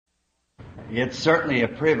It's certainly a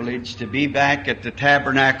privilege to be back at the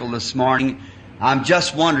tabernacle this morning. I'm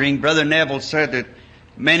just wondering, Brother Neville said that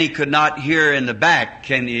many could not hear in the back.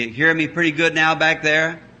 Can you hear me pretty good now back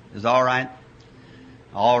there? Is all right?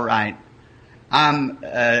 All right. I'm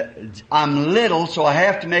little, so I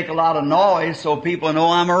have to make a lot of noise so people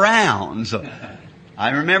know I'm around. So I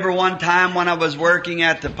remember one time when I was working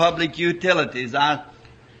at the public utilities, I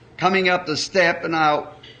coming up the step, and I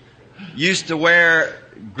used to wear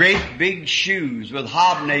great big shoes with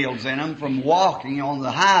hobnails in them from walking on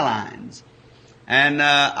the high lines. And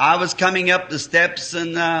I was coming up the steps,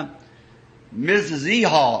 and Mrs.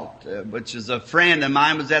 Ehalt, which is a friend of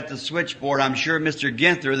mine, was at the switchboard. I'm sure Mr.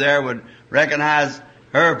 Ginther there would recognize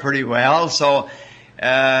her pretty well. So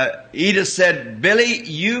Edith said, "Billy,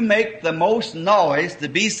 you make the most noise to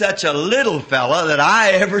be such a little fella that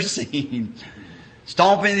I ever seen."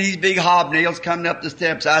 Stomping these big hobnails coming up the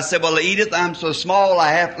steps. I said, "Well, Edith, I'm so small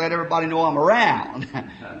I have to let everybody know I'm around."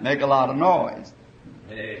 Make a lot of noise.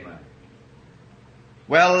 Amen.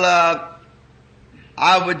 Well,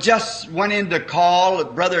 I just went in to call.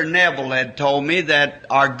 Brother Neville had told me that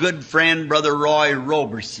our good friend, Brother Roy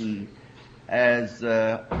Roberson, is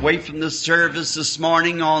away from the service this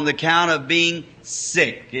morning on the count of being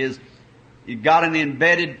sick. He got an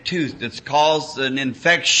embedded tooth that's caused an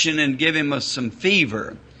infection and give him some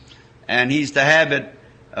fever. And he's to have it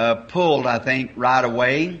pulled, I think, right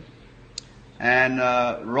away. And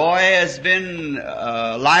Roy has been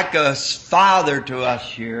like a father to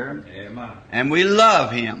us here. Amen. And we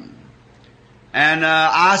love him. And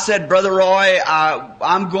I said, "Brother Roy,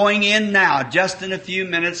 I'm going in now, just in a few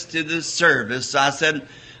minutes to the service." I said,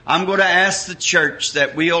 "I'm going to ask the church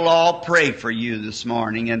that we'll all pray for you this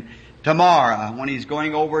morning. And tomorrow, when he's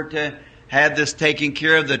going over to have this taken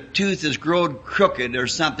care of, the tooth has grown crooked or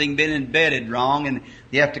something, been embedded wrong, and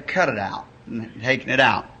you have to cut it out and taking it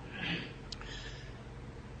out."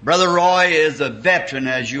 Brother Roy is a veteran,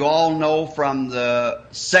 as you all know, from the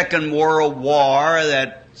Second World War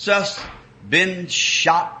that's just been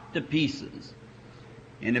shot to pieces.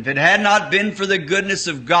 And if it had not been for the goodness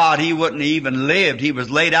of God, he wouldn't have even lived. He was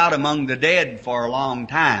laid out among the dead for a long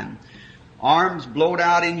time. Arms blowed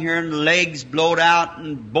out in here and legs blowed out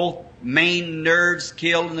and both main nerves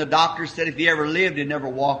killed. And the doctor said if he ever lived, he'd never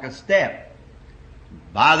walk a step.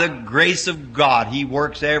 By the grace of God, he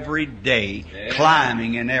works every day,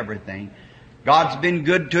 climbing and everything. God's been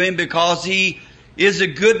good to him because he is a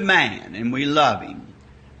good man, and we love him.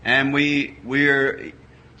 And we're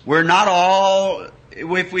not all,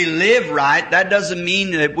 if we live right, that doesn't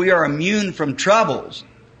mean that we are immune from troubles.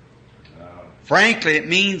 Frankly, it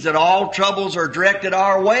means that all troubles are directed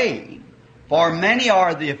our way. For many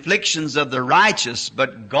are the afflictions of the righteous,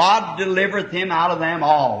 but God delivereth him out of them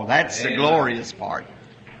all. That's the glorious part.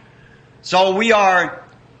 So we are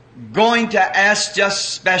going to ask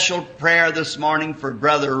just special prayer this morning for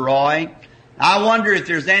Brother Roy. I wonder if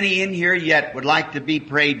there's any in here yet would like to be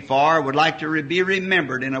prayed for, would like to be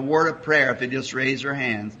remembered in a word of prayer if they just raise their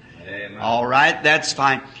hands. Amen. All right, that's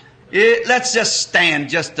fine. Let's just stand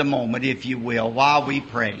just a moment, if you will, while we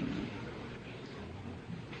pray.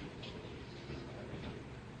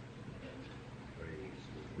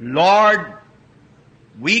 Lord,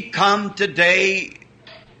 we come today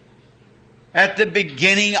at the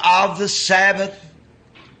beginning of the Sabbath,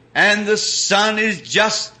 and the sun is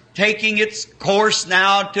just taking its course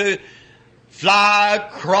now to fly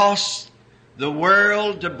across the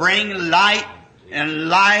world to bring light and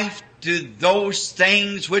life to those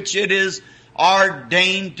things which it is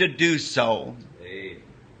ordained to do so.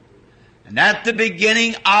 And at the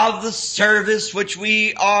beginning of the service, which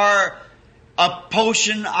we are a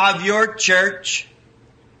portion of your church,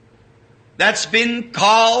 that's been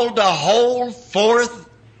called to hold forth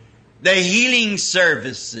the healing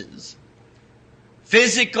services,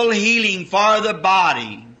 physical healing for the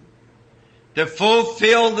body, to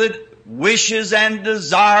fulfill the wishes and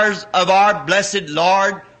desires of our blessed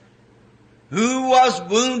Lord, who was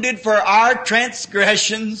wounded for our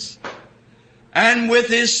transgressions, and with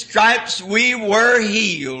his stripes we were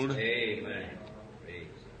healed. Amen.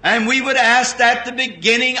 And we would ask at the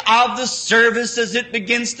beginning of the service, as it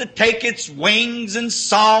begins to take its wings and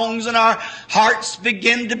songs and our hearts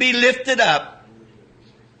begin to be lifted up,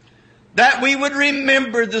 that we would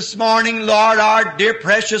remember this morning, Lord, our dear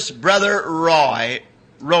precious Brother Roy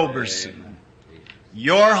Roberson,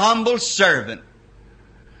 your humble servant.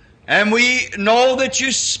 And we know that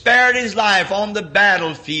you spared his life on the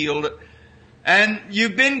battlefield, and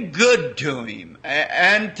you've been good to him.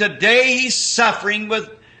 And today he's suffering with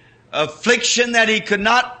affliction that he could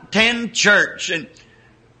not attend church. And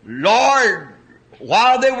Lord,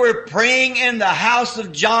 while they were praying in the house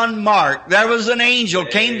of John Mark, there was an angel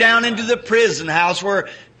came down into the prison house where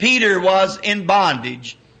Peter was in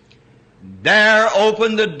bondage. There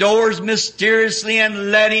opened the doors mysteriously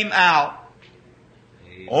and let him out.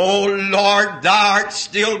 Oh Lord, Thou art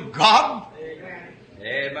still God.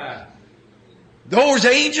 Amen. Those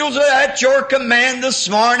angels are at Your command this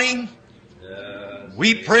morning.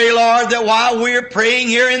 We pray, Lord, that while we're praying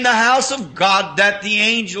here in the house of God, that the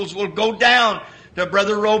angels will go down to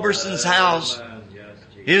Brother Roberson's house.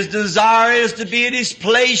 His desire is to be at his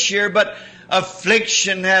place here, but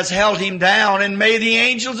affliction has held him down, and may the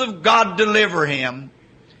angels of God deliver him.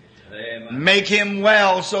 Amen. Make him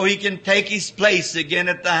well so he can take his place again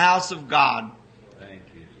at the house of God. Thank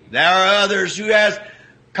you, Jesus. There are others who has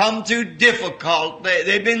come through difficult.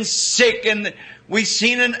 They've been sick, and we've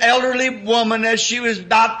seen an elderly woman as she was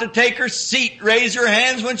about to take her seat raise her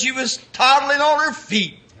hands when she was toddling on her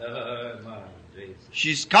feet. My Jesus.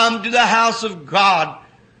 She's come to the house of God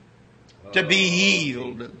to be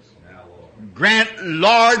healed. Now, Lord. Grant,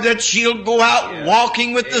 Lord, that she'll go out Yes.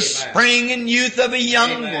 walking with the Amen. spring and youth of a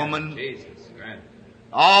young Amen. woman. Jesus, grant.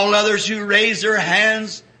 All others who raised their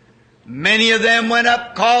hands, many of them went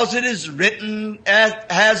up cause it is written, as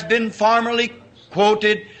has been formerly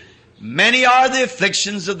quoted, many are the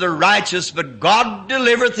afflictions of the righteous, but God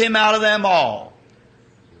delivereth him out of them all.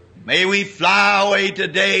 May we fly away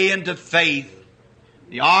today into faith,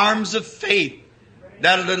 the arms of faith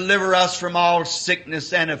that'll deliver us from all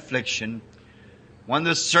sickness and affliction. When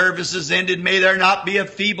the service is ended, may there not be a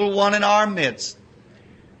feeble one in our midst.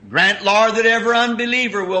 Grant, Lord, that every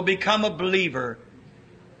unbeliever will become a believer.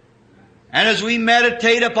 And as we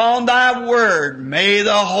meditate upon Thy Word, may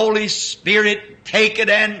the Holy Spirit take it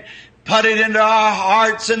and put it into our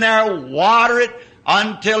hearts and there water it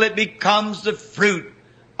until it becomes the fruit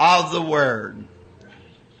of the Word.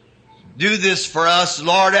 Do this for us,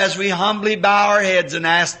 Lord, as we humbly bow our heads and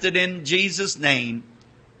ask it in Jesus' name.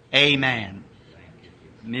 Amen.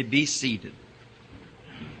 You may be seated.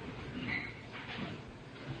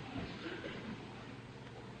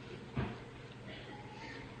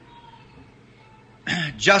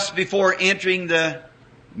 Just before entering the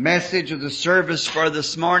message of the service for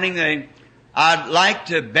this morning, I'd like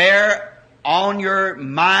to bear on your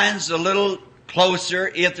minds a little closer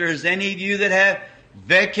if there's any of you that have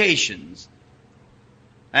vacations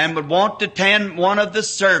and would want to attend one of the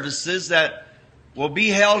services that will be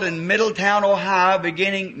held in Middletown, Ohio,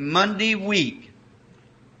 beginning Monday week.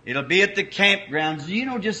 It'll be at the campgrounds. Do you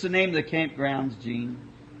know just the name of the campgrounds, Gene?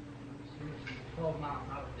 12 miles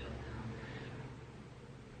out of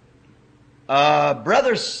Middletown.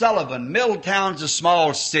 Brother Sullivan, Middletown's a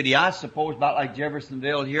small city, I suppose, about like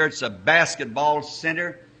Jeffersonville here. It's a basketball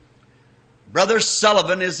center. Brother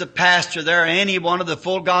Sullivan is the pastor there, any one of the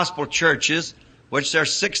full gospel churches, which there are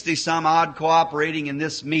 60 some odd cooperating in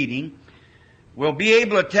this meeting, will be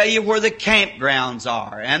able to tell you where the campgrounds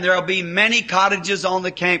are. And there will be many cottages on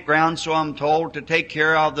the campground, so I'm told, to take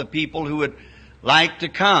care of the people who would like to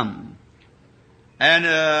come. And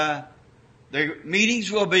the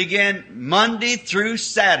meetings will begin Monday through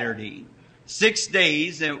Saturday, 6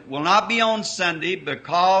 days. It will not be on Sunday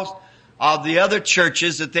because of the other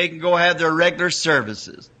churches that they can go have their regular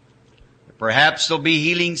services. Perhaps there'll be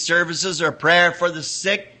healing services or prayer for the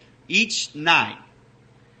sick each night.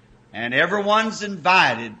 And everyone's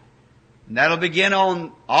invited. And that'll begin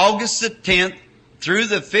on August the 10th through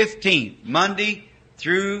the 15th, Monday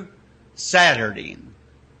through Saturday.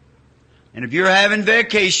 And if you're having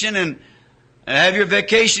vacation and have your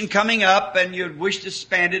vacation coming up and you'd wish to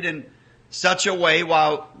spend it in such a way,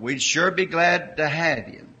 well, we'd sure be glad to have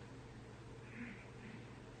you.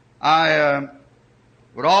 I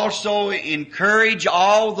would also encourage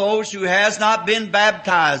all those who has not been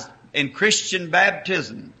baptized in Christian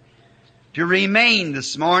baptism to remain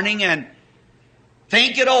this morning and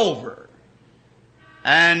think it over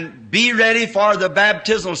and be ready for the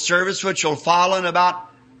baptismal service, which will follow in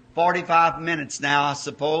about 45 minutes now, I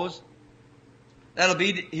suppose. That'll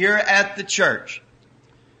be here at the church.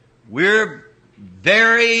 We're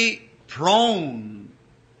very prone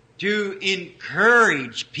to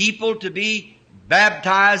encourage people to be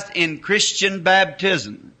baptized in Christian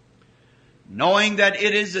baptism, knowing that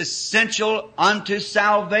it is essential unto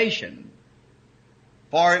salvation.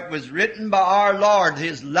 For it was written by our Lord,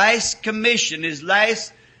 His last commission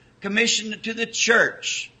to the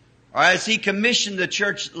church, or as He commissioned the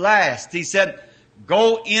church last, He said,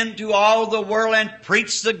 "Go into all the world and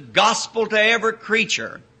preach the gospel to every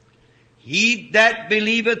creature. He that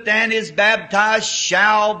believeth and is baptized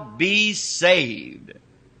shall be saved."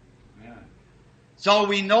 Amen. So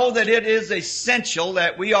we know that it is essential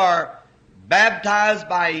that we are baptized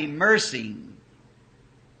by immersing.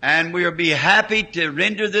 And we'll be happy to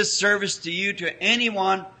render this service to you, to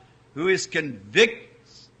anyone who is convicted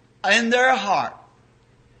in their heart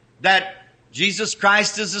that Jesus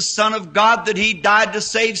Christ is the Son of God, that He died to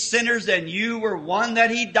save sinners, and you were one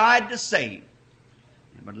that He died to save,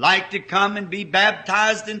 and would like to come and be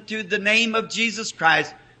baptized into the name of Jesus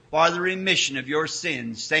Christ for the remission of your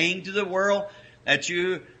sins, saying to the world that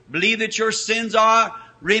you believe that your sins are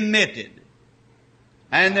remitted,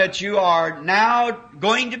 and that you are now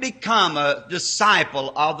going to become a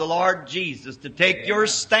disciple of the Lord Jesus, to take your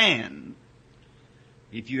stand.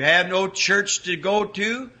 If you have no church to go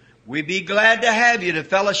to, we'd be glad to have you to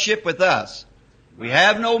fellowship with us. We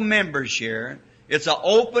have no members here. It's an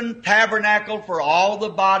open tabernacle for all the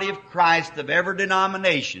body of Christ of every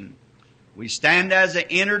denomination. We stand as an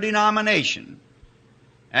interdenomination.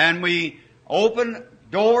 And we open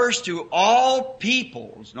doors to all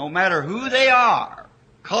peoples, no matter who they are,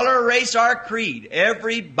 color, race, or creed.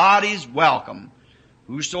 Everybody's welcome.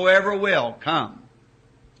 Whosoever will, come.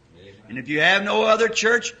 And if you have no other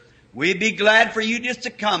church, we'd be glad for you just to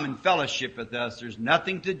come and fellowship with us. There's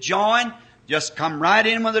nothing to join. Just come right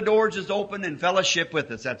in when the doors is open and fellowship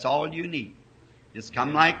with us. That's all you need. Just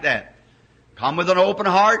come like that. Come with an open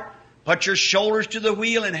heart. Put your shoulders to the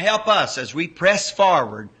wheel and help us as we press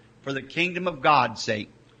forward for the kingdom of God's sake.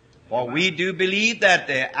 For we do believe that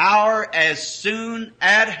the hour is soon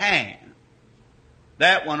at hand,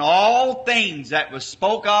 that when all things that was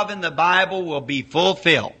spoke of in the Bible will be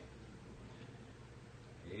fulfilled.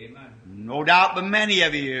 No doubt but many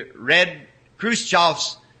of you read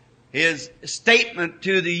Khrushchev's his statement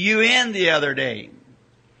to the UN the other day,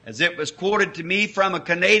 as it was quoted to me from a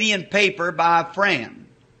Canadian paper by a friend.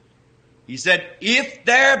 He said, if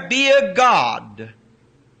there be a God,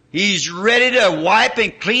 He's ready to wipe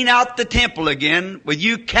and clean out the temple again with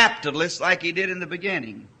you capitalists like He did in the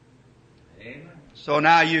beginning. Amen. So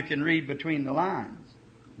now you can read between the lines.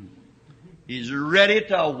 He's ready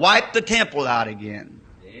to wipe the temple out again.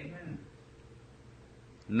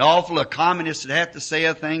 An awful of communists would have to say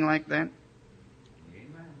a thing like that.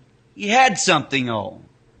 Amen. He had something on.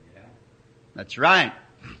 Yeah. That's right.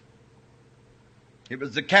 It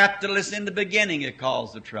was the capitalists in the beginning that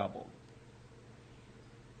caused the trouble.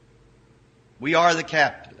 We are the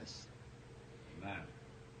capitalists. Amen.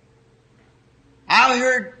 I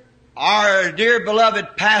heard our dear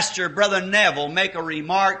beloved pastor, Brother Neville, make a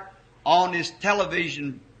remark on his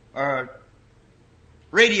television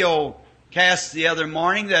radio cast the other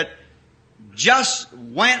morning that just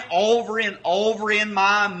went over and over in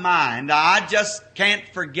my mind. I just can't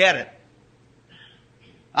forget it.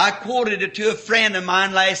 I quoted it to a friend of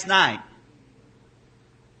mine last night.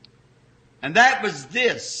 And that was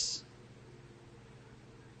this: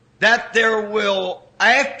 that there will,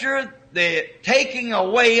 after the taking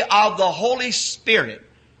away of the Holy Spirit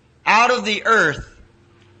out of the earth,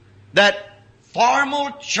 that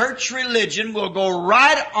formal church religion will go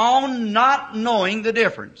right on not knowing the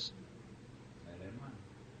difference.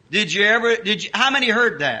 How many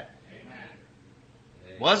heard that?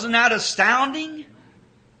 Wasn't that astounding?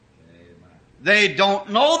 They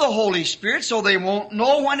don't know the Holy Spirit, so they won't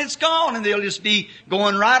know when it's gone, and they'll just be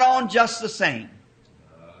going right on just the same.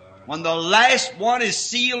 When the last one is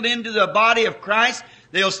sealed into the body of Christ,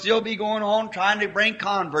 they'll still be going on trying to bring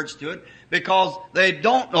converts to it, because they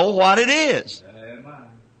don't know what it is. Amen.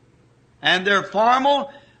 And their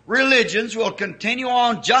formal religions will continue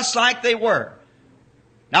on just like they were.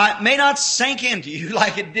 Now, it may not sink into you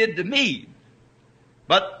like it did to me,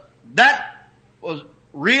 but that was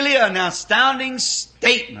really an astounding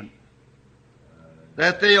statement,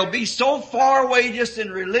 that they'll be so far away just in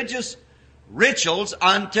religious rituals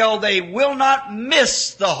until they will not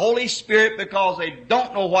miss the Holy Spirit, because they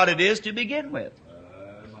don't know what it is to begin with.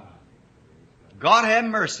 God have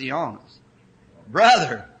mercy on us.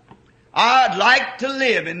 Brother, I'd like to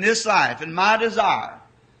live in this life, and my desire,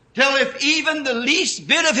 till if even the least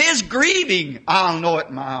bit of His grieving, I'll know it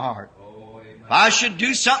in my heart. If I should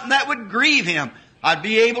do something that would grieve Him, I'd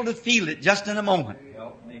be able to feel it just in a moment.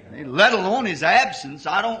 Let alone His absence.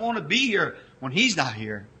 I don't want to be here when He's not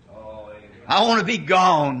here. I want to be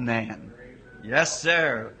gone then. Yes,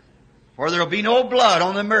 sir. For there will be no blood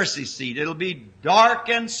on the mercy seat. It'll be dark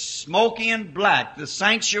and smoky and black. The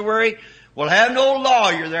sanctuary will have no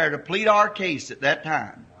lawyer there to plead our case at that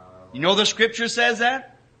time. You know the Scripture says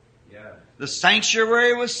that? Yeah. The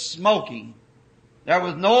sanctuary was smoky. There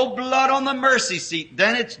was no blood on the mercy seat.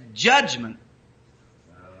 Then it's judgment.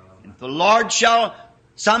 And if the Lord shall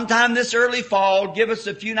sometime this early fall give us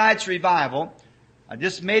a few nights revival, I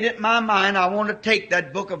just made it in my mind I want to take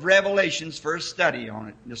that book of Revelations for a study on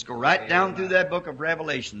it. Just go right down through that book of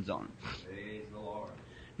Revelations on it. Praise the Lord.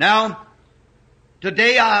 Now,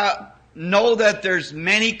 today I know that there's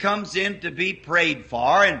many comes in to be prayed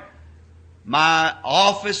for, and my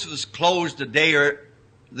office was closed a day or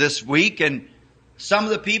this week, and some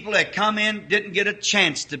of the people that come in didn't get a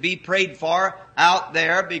chance to be prayed for out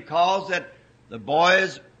there because that the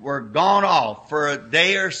boys were gone off for a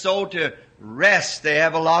day or so to rest. They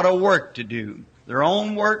have a lot of work to do. Their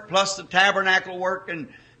own work plus the tabernacle work and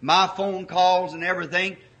my phone calls and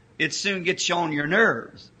everything. It soon gets you on your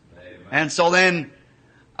nerves. Amen. And so then,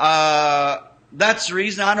 that's the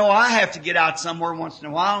reason I know I have to get out somewhere once in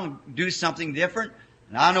a while and do something different.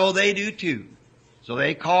 And I know they do too. So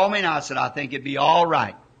they called me and I said, I think it'd be all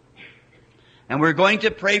right. And we're going to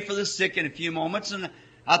pray for the sick in a few moments. And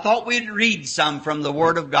I thought we'd read some from the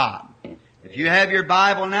Word of God. If you have your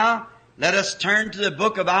Bible now, let us turn to the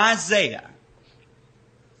book of Isaiah.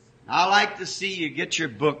 I like to see you get your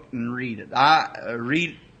book and read it.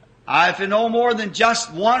 If you know more than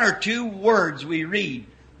just one or two words we read,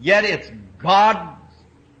 yet it's God's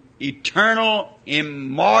eternal,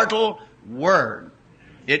 immortal Word.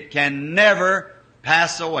 It can never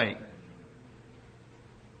pass away.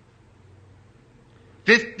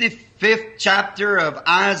 55th chapter of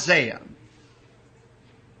Isaiah.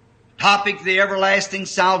 Topic, the everlasting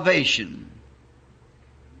salvation.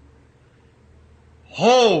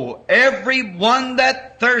 Ho, every one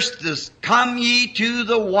that thirsteth, come ye to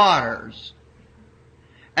the waters.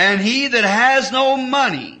 And he that has no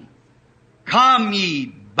money, come ye,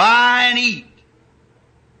 buy and eat.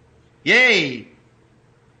 Yea,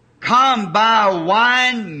 come buy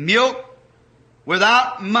wine, milk,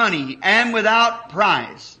 without money and without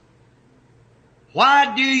price.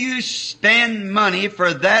 Why do you spend money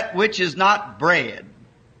for that which is not bread?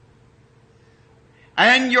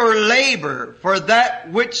 And your labor for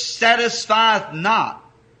that which satisfieth not?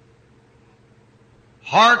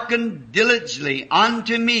 Hearken diligently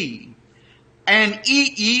unto me, and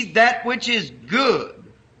eat ye that which is good,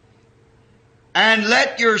 and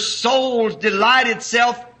let your souls delight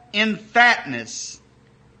itself in fatness.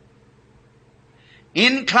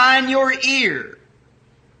 Incline your ear,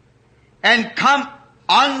 and come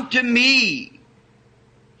unto me.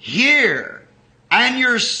 Hear, and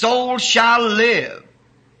your soul shall live.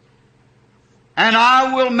 And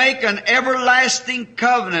I will make an everlasting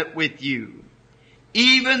covenant with you,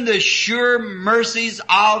 even the sure mercies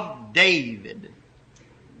of David.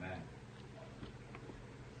 Amen.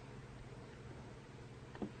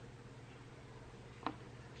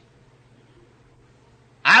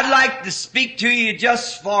 I'd like to speak to you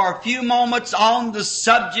just for a few moments on the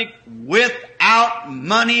subject without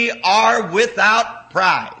money or without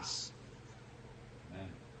price. Amen.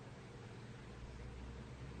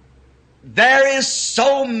 There is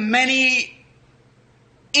so many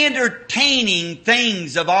entertaining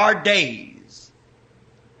things of our days.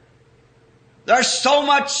 There's so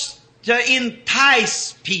much to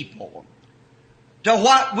entice people to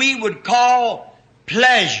what we would call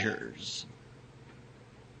pleasures.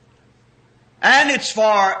 And it's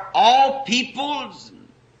for all peoples,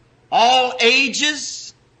 all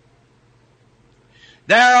ages.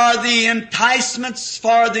 There are the enticements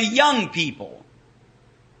for the young people.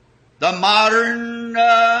 The modern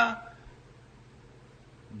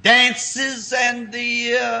dances and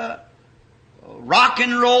the rock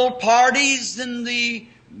and roll parties and the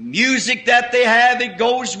music that they have, it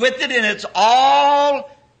goes with it, and it's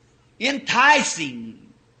all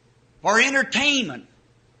enticing for entertainment.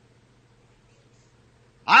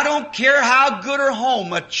 I don't care how good a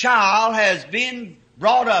home a child has been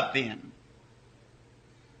brought up in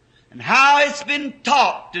and how it's been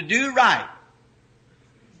taught to do right.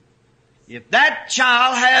 If that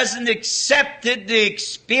child hasn't accepted the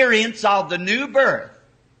experience of the new birth,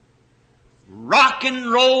 rock and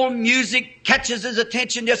roll music catches his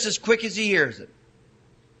attention just as quick as he hears it.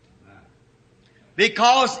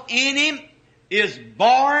 Because in him is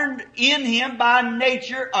born in him by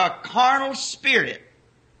nature a carnal spirit.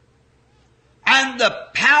 And the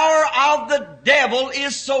power of the devil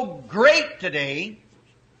is so great today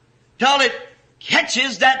till it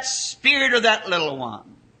catches that spirit of that little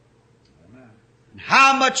one. Amen.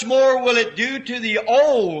 How much more will it do to the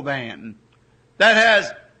old man that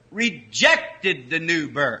has rejected the new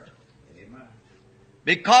birth? Amen.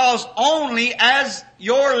 Because only as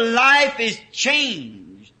your life is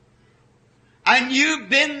changed and you've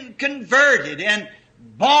been converted and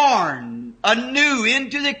born anew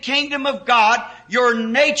into the kingdom of God, your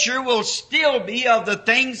nature will still be of the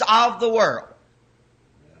things of the world.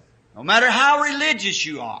 No matter how religious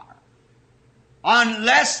you are.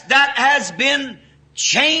 unless that has been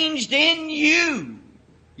changed in you.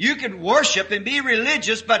 You could worship and be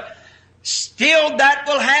religious, but still that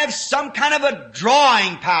will have some kind of a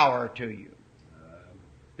drawing power to you.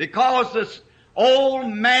 Because this old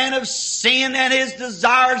man of sin and his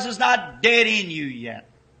desires is not dead in you yet.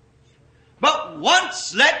 But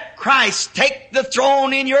once let Christ take the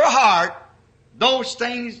throne in your heart, those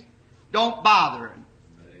things don't bother him.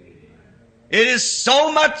 It is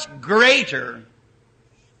so much greater.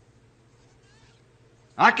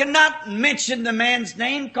 I cannot mention the man's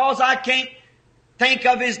name because I can't think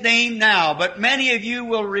of his name now, but many of you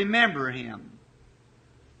will remember him.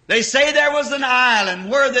 They say there was an island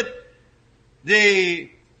where the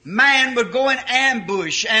man would go in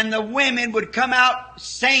ambush and the women would come out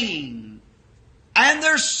singing. And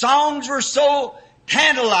their songs were so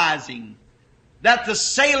tantalizing that the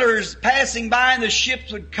sailors passing by in the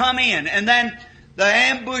ships would come in, and then the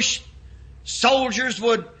ambush soldiers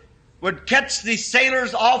would catch the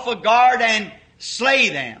sailors off a guard and slay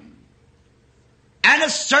them. And a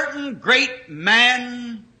certain great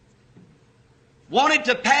man wanted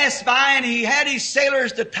to pass by, and he had his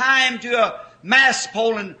sailors to tie him to a mast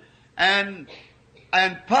pole and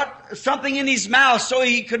put something in his mouth so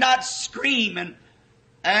he could not scream,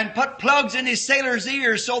 and put plugs in his sailors'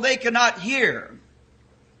 ears so they could not hear,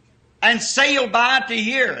 and sail by to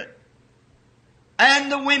hear it.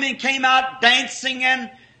 And the women came out dancing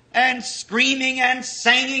and screaming and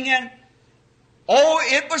singing, and oh,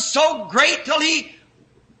 it was so great till he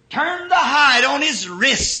turned the hide on his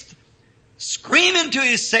wrist, screaming to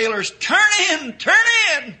his sailors, "Turn in, turn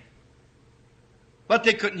in!" But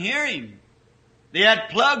they couldn't hear him. They had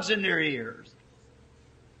plugs in their ears.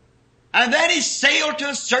 And then he sailed to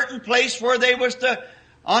a certain place where they was to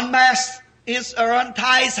unmask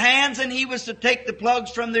untie his hands, and he was to take the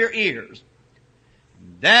plugs from their ears.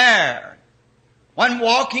 There, when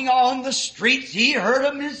walking on the streets, he heard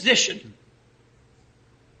a musician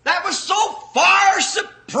that was so far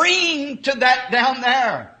supreme to that down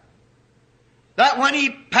there that when he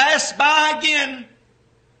passed by again,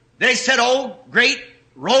 they said, "Oh, great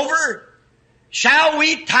rover, shall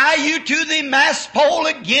we tie you to the mast pole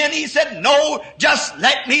again?" He said, "No, just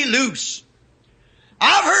let me loose.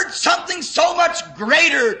 I've heard something so much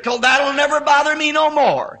greater till that'll never bother me no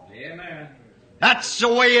more." Amen. That's the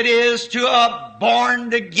way it is to a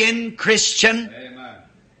born-again Christian. Amen.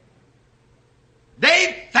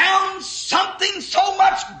 They found something so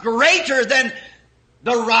much greater than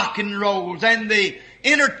the rock and rolls and the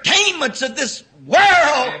entertainments of this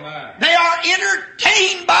world. Amen. They are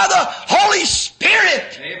entertained by the Holy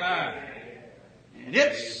Spirit. Amen. And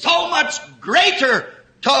it's so much greater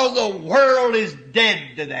till the world is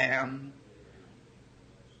dead to them.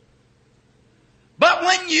 But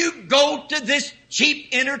when you go to this cheap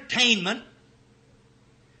entertainment,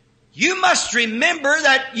 you must remember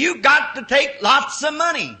that you got to take lots of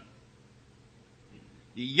money.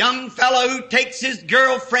 The young fellow who takes his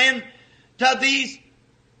girlfriend to these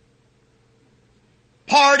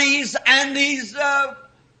parties and these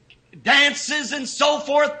dances and so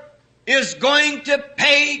forth is going to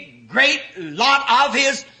pay great lot of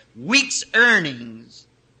his week's earnings.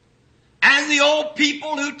 And the old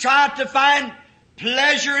people who try to find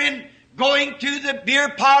pleasure in going to the beer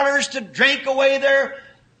parlors to drink away their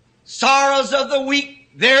sorrows of the week,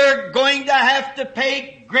 they're going to have to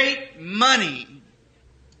pay great money.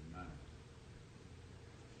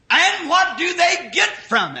 And what do they get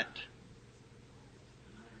from it?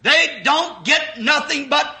 They don't get nothing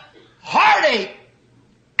but heartache.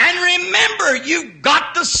 And remember, you've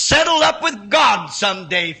got to settle up with God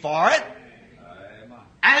someday for it.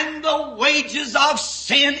 And the wages of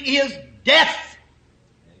sin is death.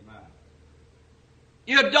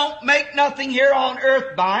 You don't make nothing here on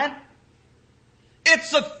earth by it.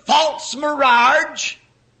 It's a false mirage.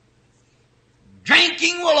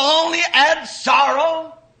 Drinking will only add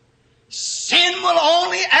sorrow. Sin will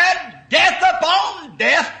only add death upon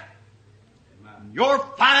death. Your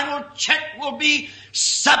final check will be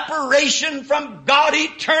separation from God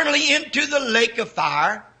eternally into the lake of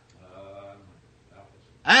fire.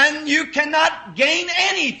 And you cannot gain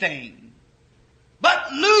anything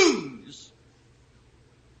but lose.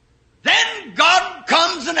 Then God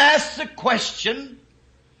comes and asks the question,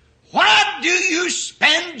 why do you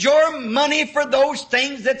spend your money for those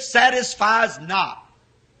things that satisfies not?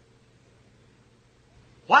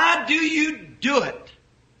 Why do you do it?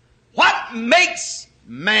 What makes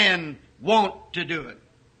man want to do it?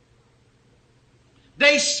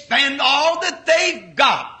 They spend all that they've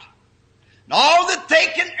got, all that they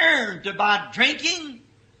can earn to buy drinking,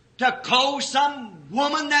 to clothe some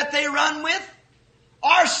woman that they run with,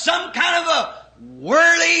 or some kind of a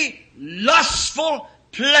worldly, lustful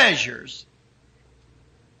pleasures.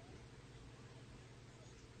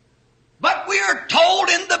 But we are told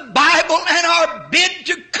in the Bible and are bid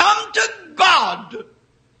to come to God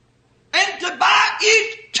and to buy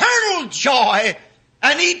eternal joy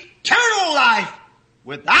and eternal life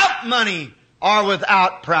without money or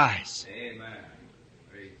without price. Amen.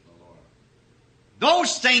 Praise the Lord.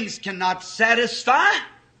 Those things cannot satisfy,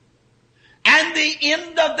 and the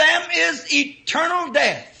end of them is eternal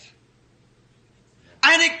death.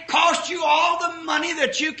 And it costs you all the money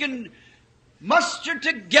that you can muster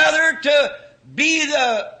together to be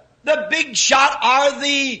the big shot or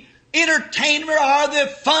the entertainer or the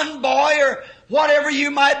fun boy or whatever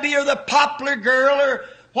you might be, or the popular girl or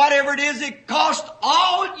whatever it is. It costs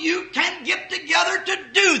all you can get together to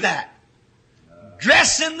do that.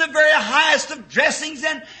 Dress in the very highest of dressings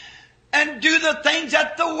and do the things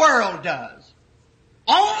that the world does,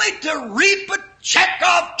 only to reap a check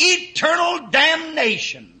of eternal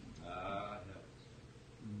damnation.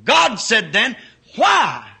 God said then,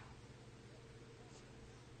 why?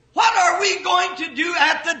 What are we going to do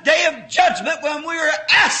at the day of judgment when we are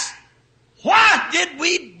asked, why did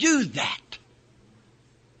we do that?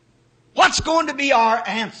 What's going to be our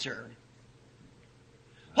answer?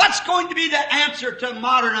 What's going to be the answer to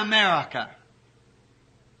modern America,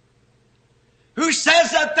 who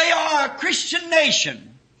says that they are a Christian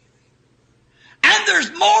nation, and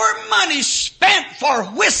there's more money spent for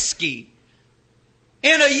whiskey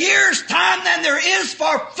in a year's time than there is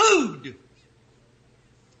for food?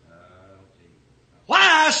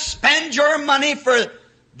 Why spend your money for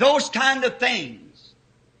those kind of things?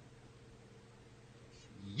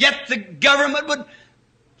 Yet the government would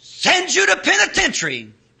send you to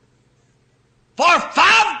penitentiary for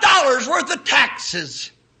 $5 worth of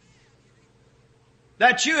taxes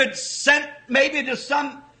that you had sent maybe to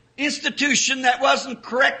some institution that wasn't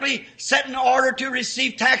correctly set in order to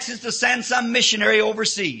receive taxes to send some missionary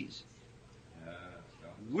overseas.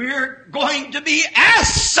 We're going to be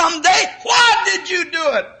asked someday, why did you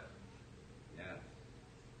do it?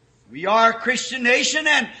 We are a Christian nation,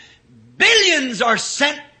 and billions are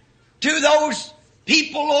sent to those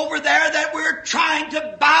people over there that we're trying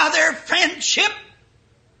to buy their friendship.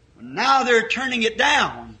 Now they're turning it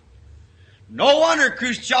down. No wonder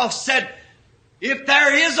Khrushchev said, if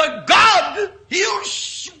there is a God, He'll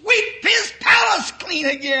sweep His palace clean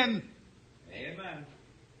again. Amen.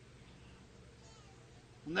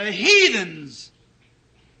 And the heathens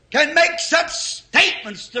can make such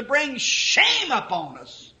statements to bring shame upon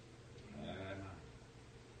us.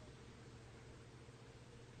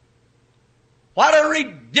 What a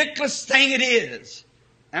ridiculous thing it is.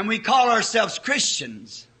 And we call ourselves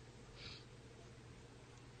Christians.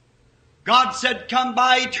 God said, come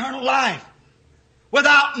by eternal life.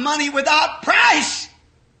 Without money, without price.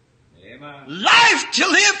 Amen. Life to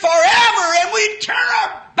live forever, and we turn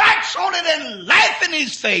our backs on it and laugh in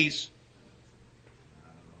His face.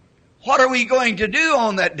 What are we going to do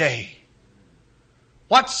on that day?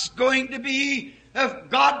 What's going to be if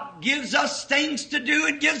God gives us things to do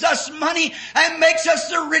and gives us money and makes us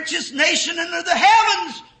the richest nation under the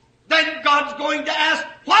heavens? Then God's going to ask,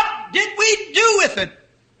 what did we do with it?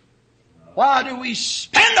 Why do we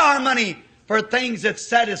spend our money for things that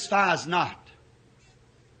satisfy us not?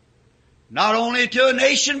 Not only to a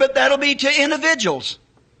nation, but that'll be to individuals.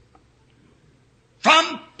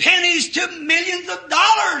 From pennies to millions of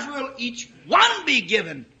dollars will each one be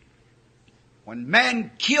given when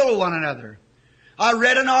men kill one another. I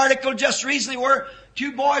read an article just recently where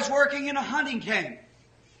two boys working in a hunting camp.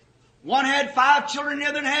 One had 5 children, the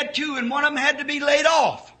other had 2, and one of them had to be laid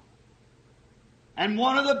off. And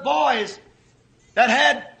one of the boys that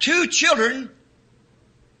had 2 children,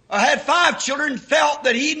 or had 5 children, felt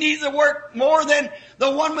that he needed to work more than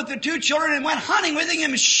the one with the 2 children, and went hunting with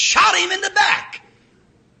him and shot him in the back.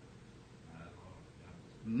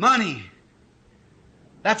 Money.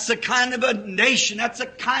 That's the kind of a nation, that's a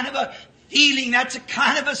kind of a feeling, that's a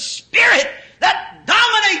kind of a spirit that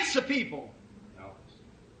dominates the people.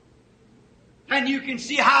 And you can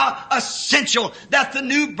see how essential that the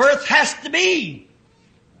new birth has to be.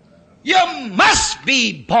 You must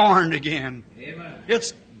be born again. Amen.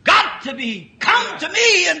 It's got to be. Come to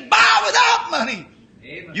me and buy without money.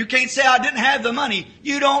 Amen. You can't say, I didn't have the money.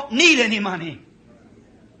 You don't need any money.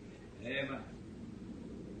 Amen.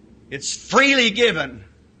 It's freely given.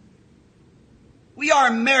 We are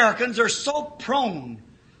Americans are so prone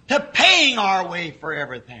to paying our way for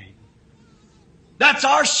everything. That's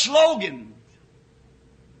our slogan.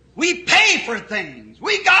 We pay for things.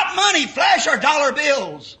 We got money. Flash our dollar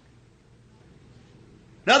bills.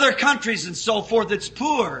 In other countries and so forth, it's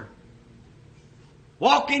poor.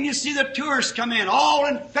 Walk in, you see the tourists come in, all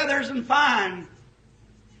in feathers and fine.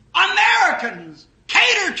 Americans,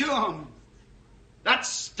 cater to them. That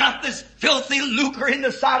stuff is filthy lucre in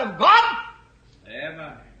the sight of God.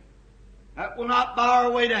 Amen. That will not buy our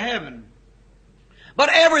way to heaven. But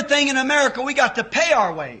everything in America, we got to pay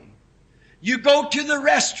our way. You go to the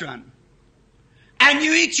restaurant and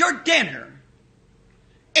you eat your dinner.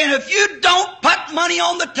 And if you don't put money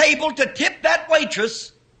on the table to tip that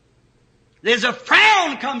waitress, there's a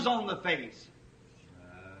frown comes on the face.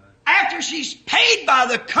 After she's paid by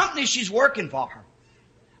the company she's working for.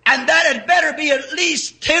 And that had better be at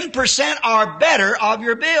least 10% or better of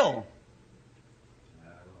your bill.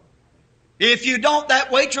 If you don't,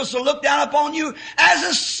 that waitress will look down upon you as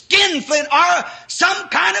a skinflint or some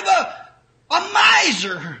kind of a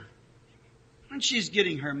miser. And she's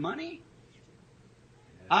getting her money.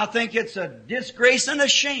 I think it's a disgrace and a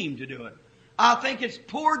shame to do it. I think it's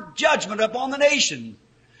poor judgment upon the nation.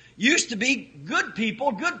 Used to be good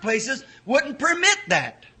people, good places wouldn't permit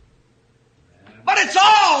that. But it's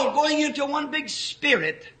all going into one big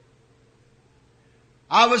spirit.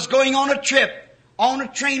 I was going on a trip, on a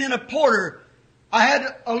train in a porter. I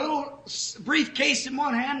had a little briefcase in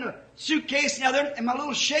one hand, a suitcase in the other, and my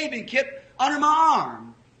little shaving kit under my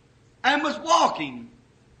arm. And was walking.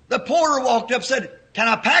 The porter walked up and said, "Can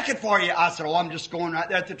I pack it for you?" I said, "Oh, I'm just going right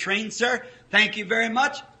there at the train, sir. Thank you very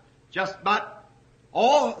much." Just about,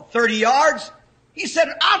 30 yards. He said,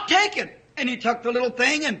 "I'll take it." And he took the little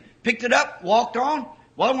thing and picked it up, walked on.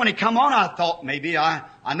 Well, when he come on, I thought maybe I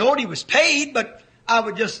knowed he was paid, but I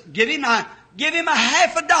would just give him a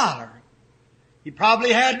 $50. He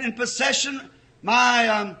probably had in possession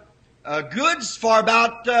my goods for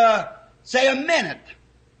about, say, a minute.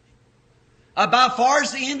 About far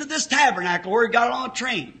as the end of this tabernacle where he got on a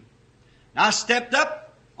train. Now I stepped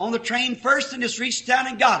up on the train first and just reached down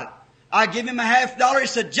and got it. I give him a $50. He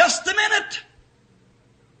said, "Just a minute."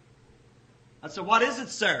 I said, "What is it,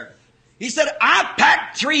 sir?" He said, "I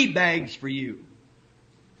packed 3 bags for you."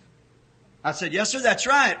 I said, "Yes, sir, that's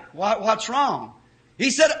right. What's wrong?"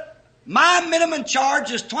 He said, "My minimum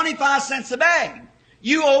charge is 25 cents a bag.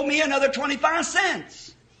 You owe me another 25 cents.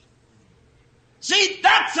 See,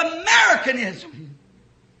 that's Americanism.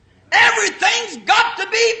 Everything's got to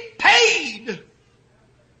be paid.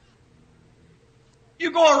 You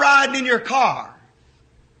go riding in your car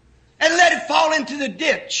and let it fall into the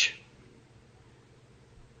ditch.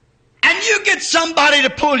 And you get somebody to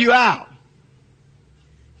pull you out.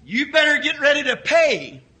 You better get ready to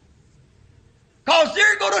pay. Because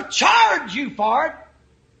they're going to charge you for it.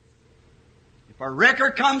 If a wrecker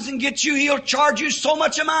comes and gets you, he'll charge you so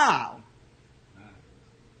much a mile.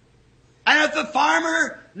 And if the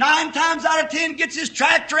farmer 9 times out of 10 gets his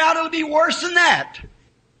tractor out, it'll be worse than that.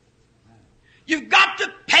 You've got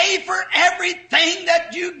to pay for everything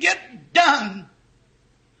that you get done.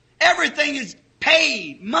 Everything is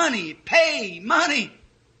pay money, pay money.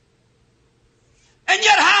 And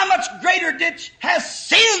yet how much greater ditch has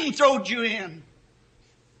sin thrown you in?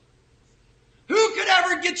 Who could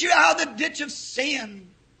ever get you out of the ditch of sin?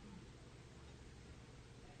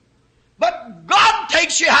 But God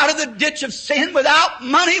takes you out of the ditch of sin without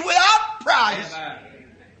money, without price. Amen.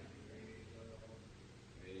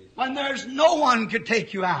 When there's no one could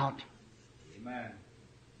take you out. Amen.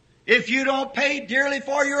 If you don't pay dearly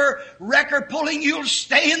for your wrecker pulling, you'll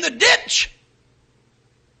stay in the ditch.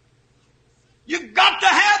 You've got to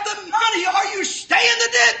have the money or you stay in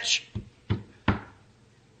the ditch.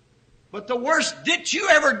 But the worst ditch you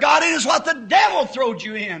ever got in is what the devil throwed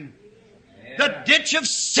you in. The ditch of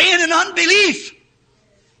sin and unbelief.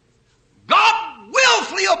 God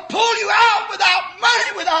willfully will pull you out without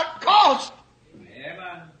money, without cost.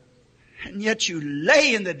 Amen. And yet you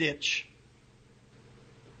lay in the ditch.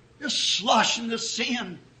 Just slushing the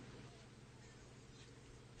sin.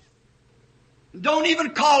 Don't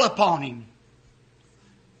even call upon Him.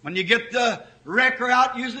 When you get the wrecker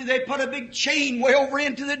out, usually they put a big chain way over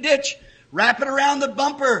into the ditch, wrap it around the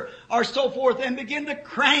bumper or so forth, and begin to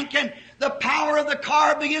crank, and the power of the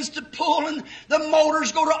car begins to pull, and the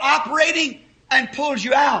motors go to operating and pulls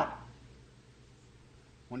you out.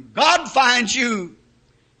 When God finds you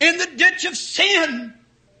in the ditch of sin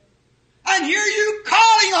and hear you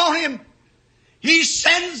calling on Him, He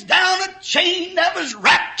sends down a chain that was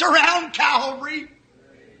wrapped around Calvary,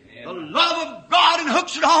 the love of God, and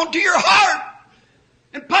hooks it onto your heart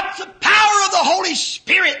and puts the power of the Holy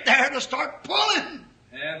Spirit there to start pulling.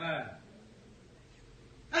 Amen.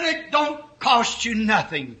 And it don't cost you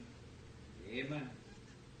nothing. Amen.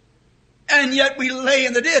 And yet we lay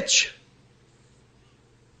in the ditch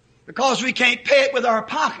because we can't pay it with our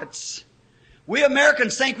pockets. We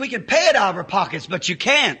Americans think we can pay it out of our pockets, but you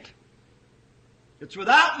can't. It's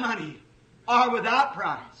without money or without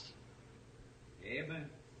price. Amen.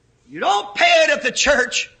 You don't pay it at the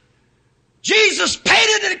church. Jesus paid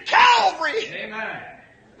it at Calvary. Amen.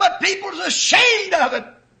 But people's ashamed of it.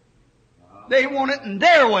 They want it in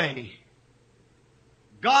their way.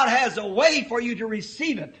 God has a way for you to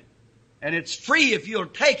receive it. And it's free if you'll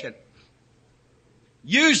take it.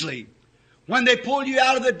 Usually, when they pull you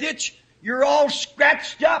out of the ditch, you're all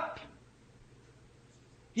scratched up.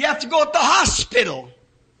 You have to go to the hospital.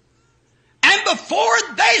 And before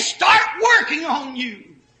they start working on you,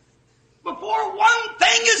 before one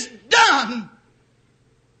thing is done,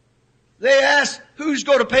 they ask, who's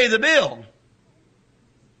going to pay the bill?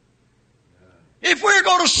 If we're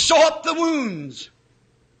going to sew up the wounds,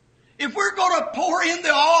 if we're going to pour in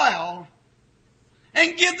the oil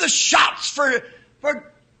and give the shots to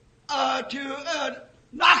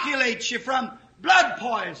inoculate you from blood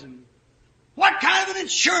poison, what kind of an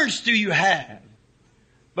insurance do you have?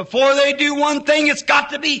 Before they do one thing, it's got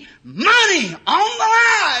to be money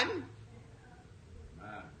on the line.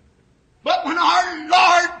 But when our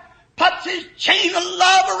Lord puts His chain of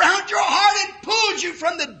love around your heart and pulls you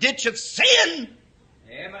from the ditch of sin,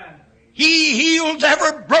 Amen. He heals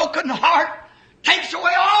every broken heart, takes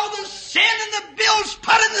away all the sin and the bills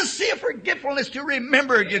put in the sea of forgetfulness to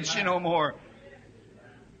remember against you no more.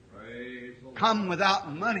 Praise the Lord. Come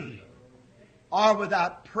without money or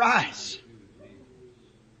without price.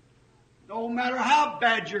 No matter how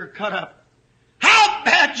bad you're cut up, how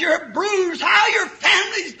bad you're bruised, how your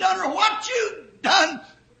family's done, or what you've done,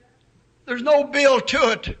 there's no bill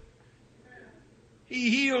to it. He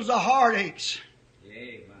heals the heartaches,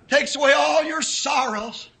 Amen. takes away all your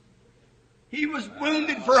sorrows. He was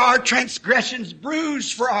wounded for our transgressions,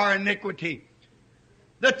 bruised for our iniquity.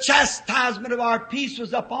 The chastisement of our peace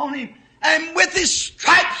was upon Him, and with His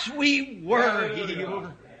stripes we were healed.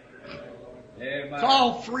 Amen. It's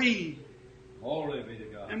all free. Holy be to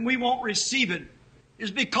God. And we won't receive it,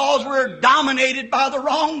 is because we're dominated by the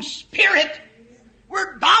wrong spirit.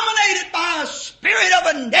 We're dominated by a spirit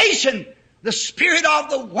of a nation, the spirit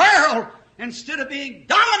of the world, instead of being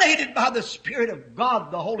dominated by the Spirit of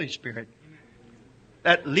God, the Holy Spirit,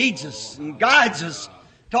 that leads us and guides us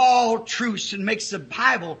to all truths and makes the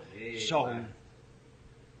Bible so.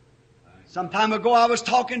 Some time ago I was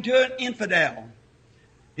talking to an infidel.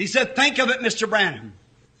 He said, think of it, Mr. Branham.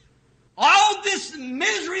 All this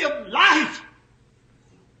misery of life,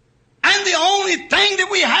 and the only thing that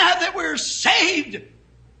we have that we're saved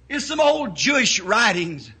is some old Jewish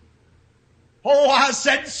writings. Oh, I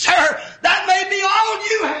said, sir, that may be all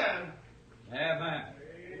you have. Amen.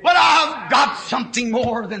 But I've got something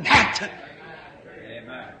more than that.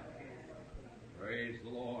 Amen. Praise the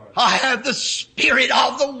Lord. I have the Spirit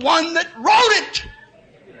of the one that wrote it.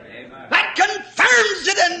 Amen. That confirms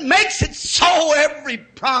it and makes it so, every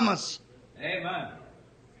promise. Amen.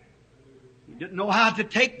 He didn't know how to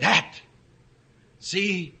take that.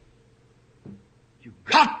 See, you've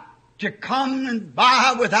got to come and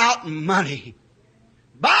buy without money.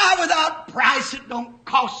 Buy without price. It don't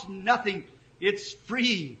cost nothing. It's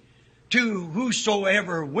free to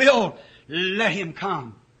whosoever will let him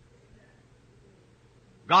come.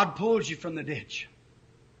 God pulls you from the ditch.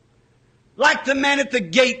 Like the man at the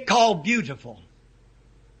gate called Beautiful.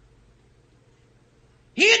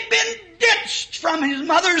 He had been ditched from his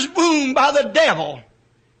mother's womb by the devil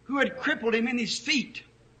who had crippled him in his feet.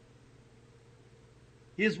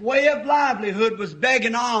 His way of livelihood was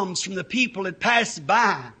begging alms from the people that passed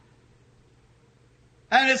by.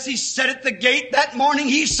 And as he sat at the gate that morning,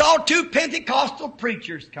 he saw two Pentecostal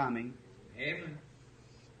preachers coming. Amen.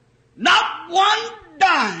 Not one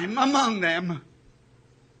dime among them.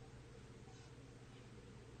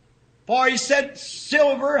 For he said,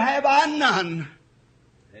 silver have I none,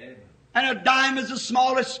 Amen. and a dime is the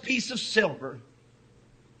smallest piece of silver.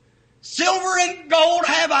 Silver and gold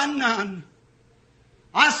have I none.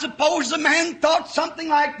 I suppose the man thought something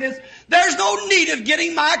like this: there's no need of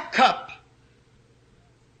getting my cup.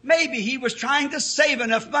 Maybe he was trying to save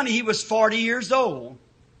enough money. He was 40 years old.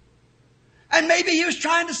 And maybe he was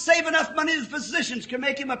trying to save enough money the physicians could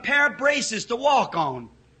make him a pair of braces to walk on.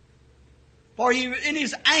 For in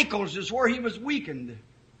his ankles is where he was weakened.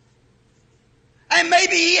 And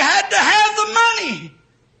maybe he had to have the money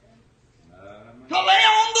to lay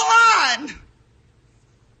on the line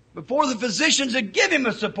before the physicians would give him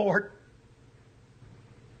a support.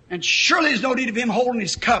 And surely there's no need of him holding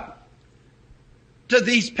his cup to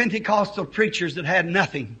these Pentecostal preachers that had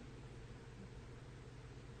nothing.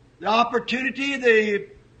 The opportunity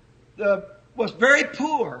was very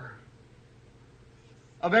poor.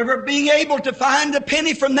 of ever being able to find a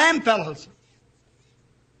penny from them fellows.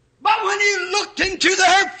 But when he looked into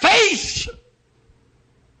their face,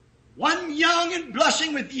 one young and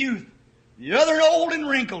blushing with youth, the other old and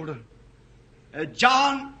wrinkled,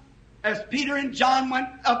 as Peter and John went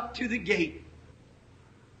up to the gate,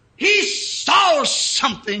 he saw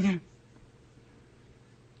something. And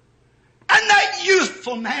that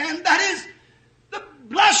youthful man, that is, the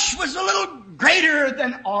blush was a little greater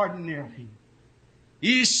than ordinary.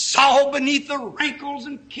 He saw beneath the wrinkles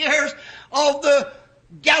and cares of the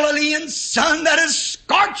Galilean sun that has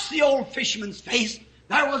scorched the old fisherman's face,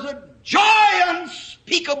 there was a joy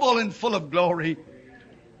unspeakable and full of glory.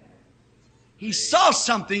 He saw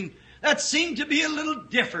something that seemed to be a little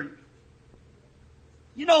different.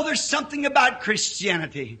 You know, there's something about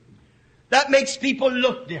Christianity that makes people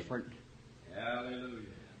look different. Hallelujah.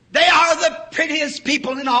 They are the prettiest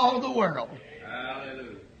people in all the world.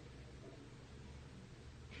 Hallelujah.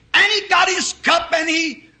 And he got his cup and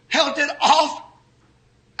he held it off.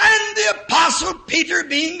 And the Apostle Peter,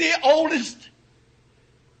 being the oldest,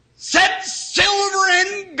 said, silver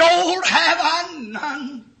and gold have I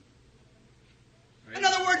none. In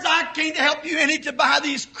other words, I can't help you any to buy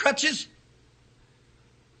these crutches.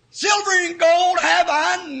 Silver and gold have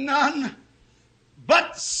I none,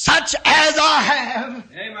 but such as I have.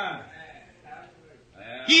 Amen.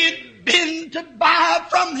 He had been to buy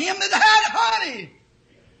from him that had honey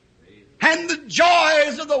and the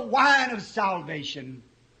joys of the wine of salvation.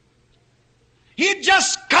 He had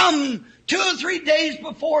just come 2 or 3 days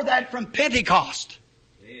before that from Pentecost,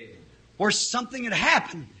 where something had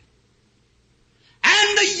happened.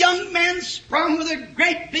 And the young man sprung with a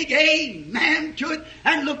great big amen to it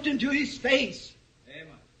and looked into his face.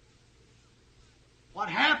 Amen. What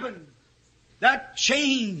happened? That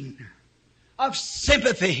chain of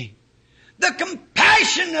sympathy, the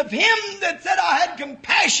compassion of him that said, I had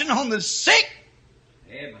compassion on the sick.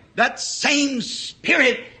 Amen. That same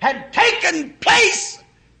spirit had taken place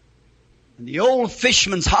in the old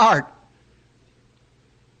fisherman's heart.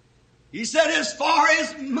 He said, as far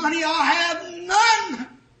as money I have none,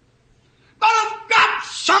 but I've got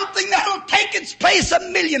something that'll take its place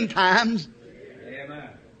 1,000,000 times. Amen.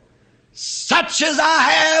 Such as I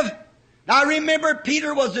have. Now remember,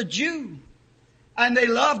 Peter was a Jew, and they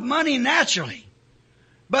loved money naturally.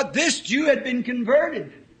 But this Jew had been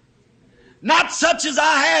converted. Not such as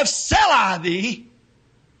I have sell I thee,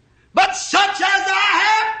 but such as I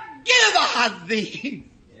have give I thee.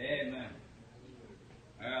 Amen.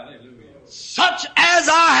 Hallelujah. Such as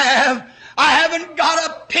I haven't got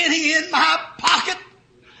a penny in my pocket.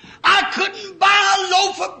 I couldn't buy a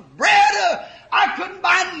loaf of bread. I couldn't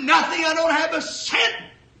buy nothing. I don't have a cent.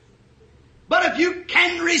 But if you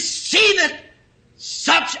can receive it,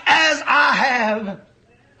 such as I have,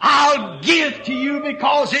 I'll give to you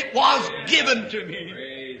because it was given to me.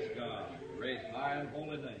 Praise God. Praise High and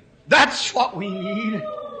Holy Name. That's what we need.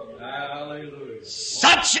 Hallelujah.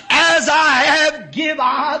 Such as I have, give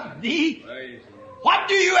I thee. Praise the Lord. What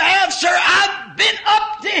do you have, sir? I've been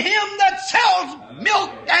up to him that sells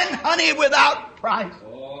milk and honey without price.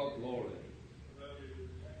 Oh, glory.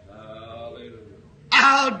 Hallelujah.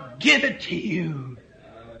 I'll give it to you.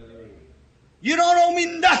 Hallelujah. You don't owe me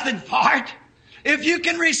nothing for it. If you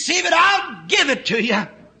can receive it, I'll give it to you.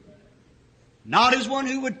 Not as one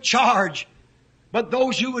who would charge, but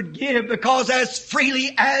those who would give, because as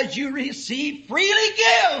freely as you receive, freely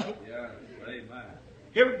give. Yes. Amen.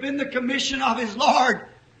 It had been the commission of his Lord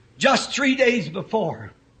just 3 days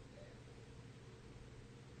before.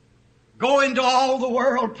 Go into all the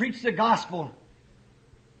world, preach the gospel.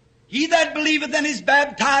 He that believeth and is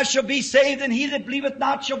baptized shall be saved, and he that believeth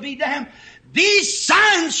not shall be damned. These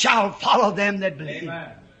signs shall follow them that believe.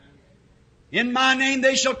 Amen. In my name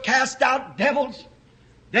they shall cast out devils.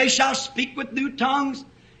 They shall speak with new tongues.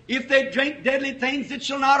 If they drink deadly things, it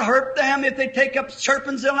shall not hurt them. If they take up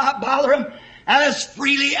serpents, they'll not bother them. As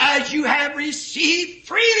freely as you have received,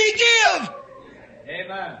 freely give.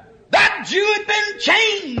 Amen. That Jew had been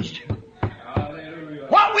changed. Hallelujah.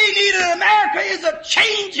 What we need in America is a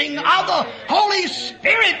changing of the Holy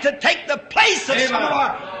Spirit to take the place of some of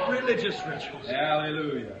our religious rituals.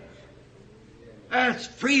 Hallelujah. As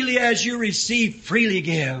freely as you receive, freely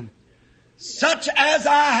give. Such as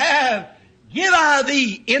I have, give I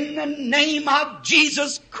thee in the name of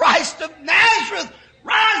Jesus Christ of Nazareth.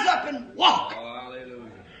 Rise up and walk. Hallelujah.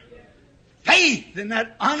 Faith in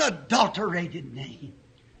that unadulterated name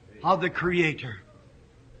of the Creator.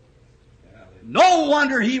 No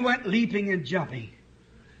wonder he went leaping and jumping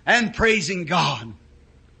and praising God.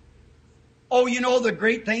 Oh, you know the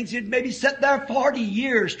great things. He'd maybe sat there 40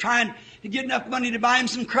 years trying to get enough money to buy him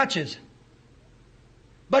some crutches.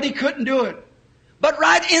 But he couldn't do it. But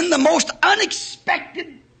right in the most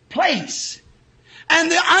unexpected place and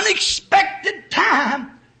the unexpected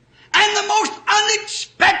time and the most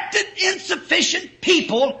unexpected insufficient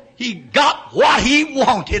people, he got what he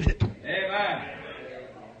wanted. Amen.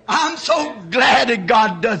 I'm so glad that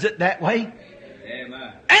God does it that way.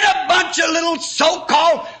 Amen. And a bunch of little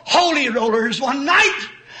so-called holy rollers one night,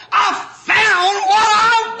 I found what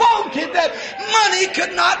I wanted that money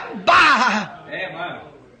could not buy. Amen.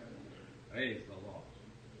 Praise the Lord.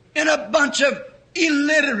 In a bunch of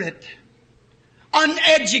illiterate,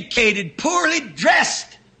 uneducated, poorly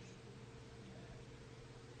dressed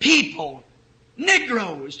people,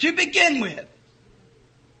 Negroes to begin with.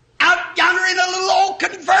 Out yonder in a little old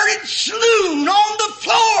converted saloon on the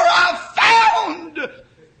floor, I found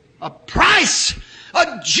a price,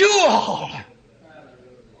 a jewel.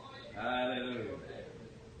 Hallelujah.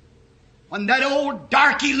 When that old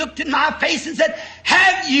darky looked in my face and said,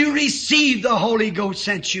 "Have you received the Holy Ghost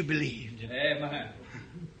since you believed?" Amen.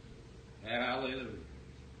 Hallelujah.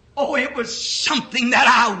 Oh, it was something that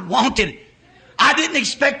I wanted. I didn't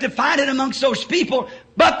expect to find it amongst those people,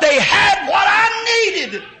 but they had what I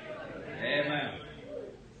needed. Amen.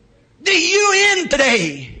 The UN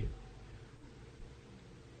today,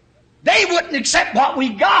 they wouldn't accept what we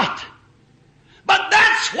got, but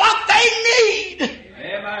that's what they need.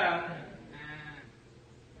 Amen.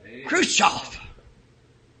 Khrushchev,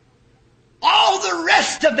 all the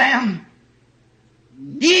rest of them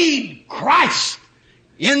need Christ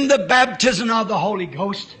in the baptism of the Holy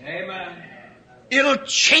Ghost. Amen. It'll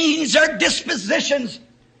change their dispositions.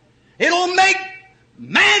 It'll make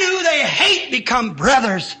men who they hate become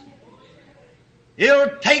brothers.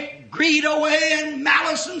 It'll take greed away and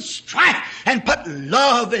malice and strife and put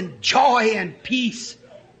love and joy and peace,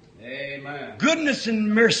 Amen. goodness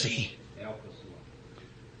and mercy. Help us,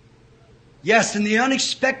 Lord. Yes, in the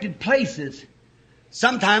unexpected places,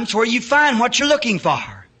 sometimes where you find what you're looking for.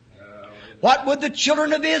 What would the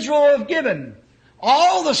children of Israel have given?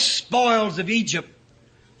 All the spoils of Egypt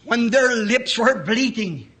when their lips were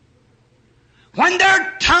bleating, when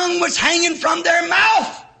their tongue was hanging from their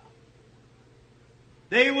mouth.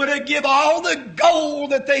 They would have given all the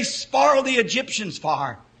gold that they spoiled the Egyptians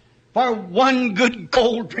for one good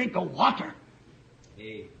cold drink of water.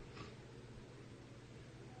 Amen.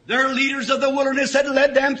 Their leaders of the wilderness had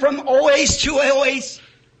led them from oasis to oasis,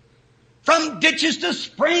 from ditches to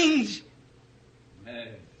springs,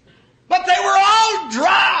 but they were all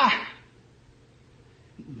dry.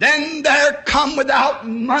 Then there come, without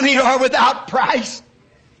money or without price,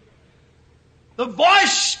 the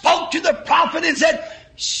voice spoke to the prophet and said,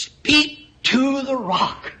 "Speak to the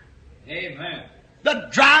rock." Amen. The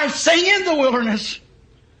dry thing in the wilderness,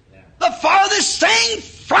 the farthest thing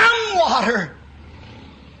from water.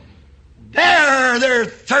 There their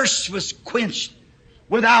thirst was quenched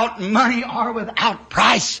without money or without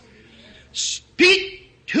price. Speak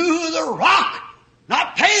to the rock,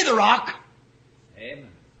 not pay the rock, Amen.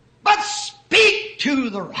 but speak to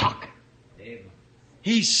the rock. Amen.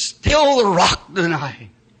 He's still the rock tonight.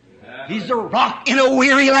 He's the rock in a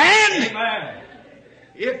weary land. Amen.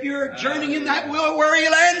 If you're journeying in that weary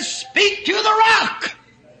land, speak to the rock.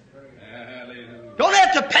 Hallelujah. Don't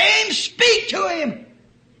have to pay him, speak to him.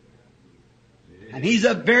 And he's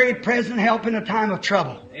a very present help in a time of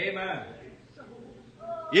trouble. Amen.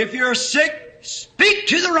 If you're sick, speak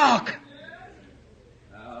to the rock.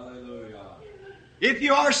 Hallelujah. If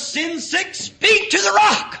you are sin sick, speak to the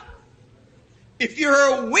rock. If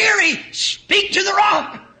you're weary, speak to the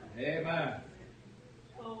rock. Amen.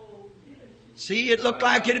 See, it looked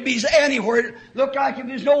like it'd be anywhere. It looked like if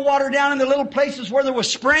there's no water down in the little places where there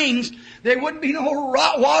was springs, there wouldn't be no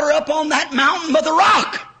water up on that mountain but the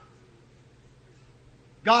rock.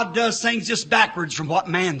 God does things just backwards from what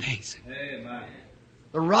man thinks. Amen.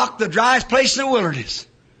 The rock, the driest place in the wilderness.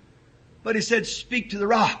 But he said, speak to the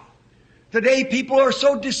rock. Today people are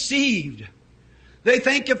so deceived. They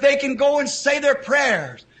think if they can go and say their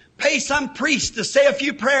prayers, pay some priest to say a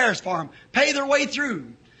few prayers for them, pay their way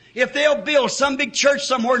through. If they'll build some big church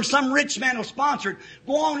somewhere and some rich man will sponsor it,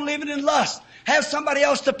 go on living in lust, have somebody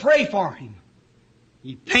else to pray for him.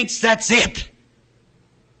 He thinks that's it.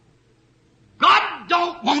 God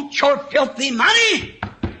don't want your filthy money.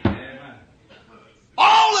 Amen.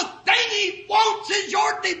 All the thing He wants is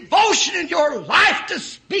your devotion and your life to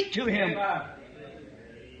speak to Him. Amen.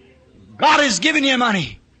 God has given you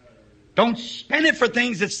money. Don't spend it for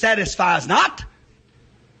things that satisfies not.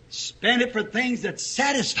 Spend it for things that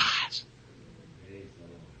satisfies.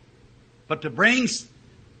 But to bring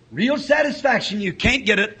real satisfaction, you can't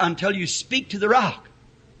get it until you speak to the rock.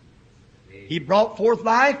 He brought forth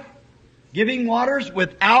life. giving waters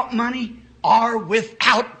without money or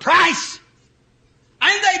without price.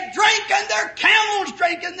 And they drank, and their camels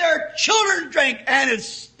drank, and their children drank, and it's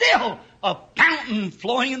still a fountain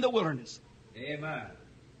flowing in the wilderness. Amen.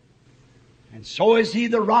 And so is He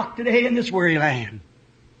the rock today in this weary land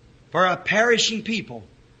for a perishing people.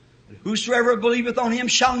 But whosoever believeth on Him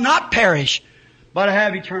shall not perish, but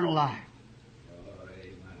have eternal life. Oh,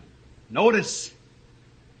 amen. Notice,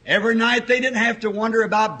 every night they didn't have to wonder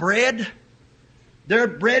about bread. Their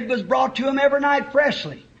bread was brought to them every night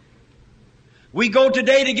freshly. We go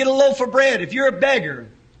today to get a loaf of bread. If you're a beggar,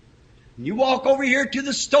 and you walk over here to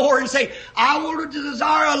the store and say, I will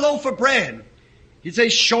desire a loaf of bread. He'd say,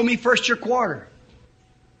 show me first your quarter.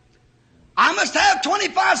 I must have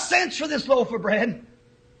 25 cents for this loaf of bread.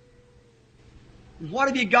 What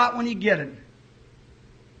have you got when you get it?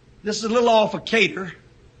 This is a little off a cater.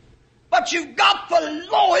 But you've got the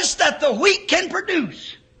lowest that the wheat can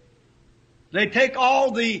produce. They take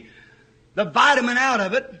all the vitamin out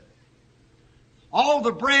of it, all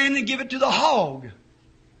the bran, and give it to the hog.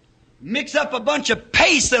 Mix up a bunch of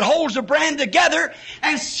paste that holds the bran together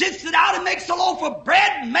and sits it out and makes a loaf of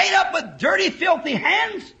bread made up with dirty, filthy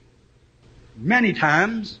hands. Many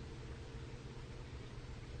times,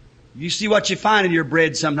 you see what you find in your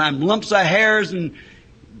bread sometimes. Lumps of hairs and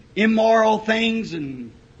immoral things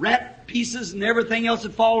and rat pieces and everything else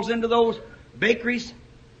that falls into those bakeries.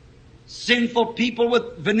 Sinful people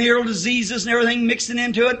with venereal diseases and everything mixing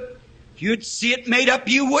into it. If you'd see it made up,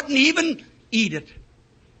 you wouldn't even eat it.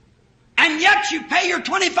 And yet you pay your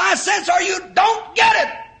 25 cents or you don't get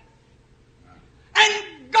it.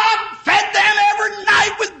 And God fed them every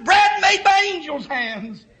night with bread made by angels'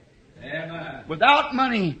 hands. Amen. Without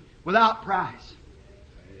money, without price.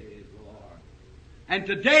 Praise the Lord. And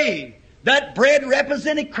today, that bread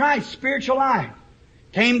represented Christ's spiritual life.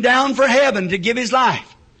 Came down for heaven to give His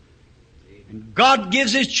life. And God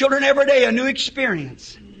gives His children every day a new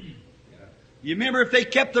experience. You remember if they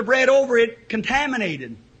kept the bread over it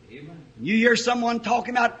contaminated. Amen. You hear someone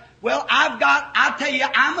talking about, well, I tell you,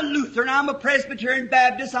 I'm a Lutheran, I'm a Presbyterian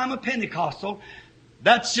Baptist, I'm a Pentecostal.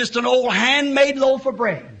 That's just an old handmade loaf of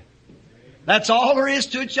bread. That's all there is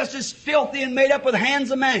to it, just as filthy and made up with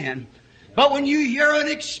hands of man. But when you hear an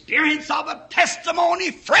experience of a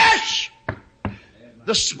testimony fresh,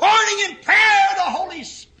 this morning in prayer, the Holy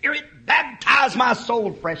Spirit baptized my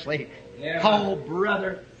soul freshly. Oh,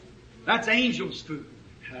 brother, that's angels' food.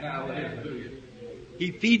 Hallelujah. He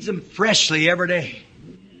feeds them freshly every day.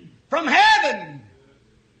 From heaven,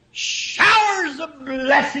 showers of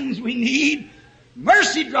blessings we need.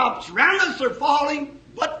 Mercy drops round us are falling,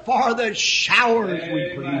 but for the showers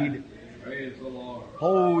we plead. Praise the Lord.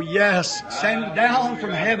 Oh, yes, send down from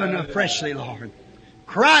heaven freshly, Lord.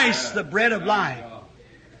 Christ, the bread of life.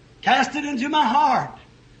 Cast it into my heart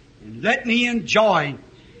and let me enjoy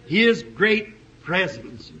His great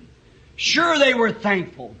presence. Sure, they were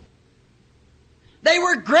thankful. They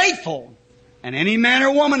were grateful. And any man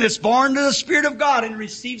or woman that's born to the Spirit of God and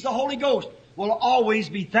receives the Holy Ghost will always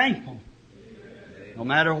be thankful. No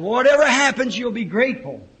matter whatever happens, you'll be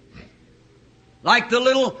grateful. Like the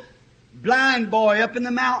little blind boy up in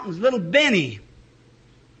the mountains, little Benny.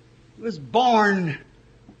 He was born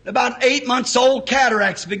about 8 months old.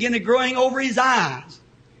 Cataracts began growing over his eyes.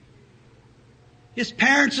 His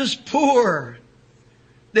parents was poor.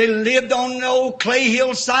 They lived on an old clay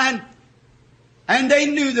hillside. And they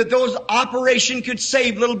knew that those operations could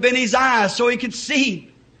save little Benny's eyes so he could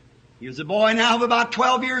see. He was a boy now of about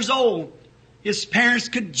 12 years old. His parents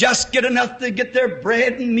could just get enough to get their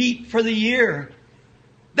bread and meat for the year.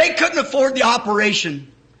 They couldn't afford the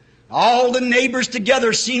operation. All the neighbors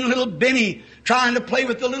together seen little Benny trying to play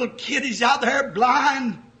with the little kid. He's out there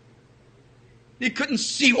blind. He couldn't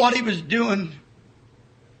see what he was doing.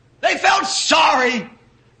 They felt sorry.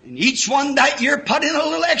 And each one that year put in a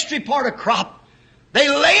little extra part of crop. They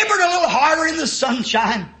labored a little harder in the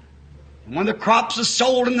sunshine. And when the crops was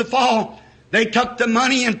sold in the fall, they took the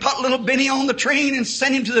money and put little Benny on the train and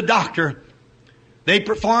sent him to the doctor. They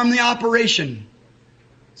performed the operation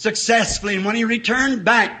successfully. And when he returned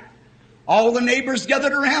back, all the neighbors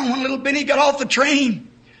gathered around when little Benny got off the train.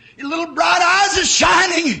 His little bright eyes are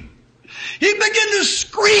shining. He began to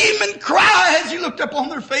scream and cry as he looked up on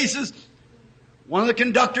their faces. One of the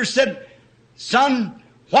conductors said, "Son,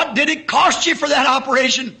 what did it cost you for that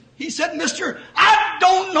operation?" He said, "Mister, I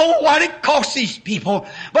don't know what it cost these people,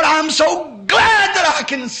 but I'm so glad that I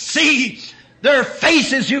can see their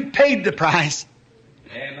faces who paid the price."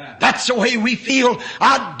 Amen. That's the way we feel.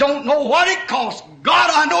 I don't know what it cost. God,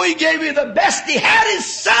 I know He gave me the best. He had His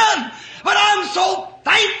Son. But I'm so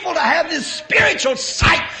thankful to have this spiritual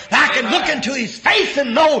sight that I can look into His face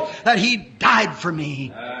and know that He died for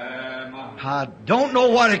me. I don't know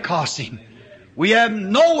what it cost Him. We have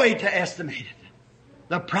no way to estimate it.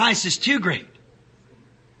 The price is too great.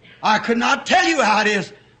 I could not tell you how it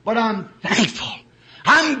is, but I'm thankful.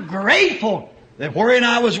 I'm grateful that wherein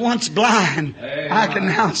I was once blind, I can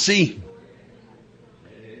now see.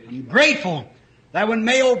 I'm grateful that when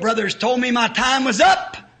Mayo Brothers told me my time was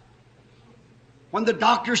up, when the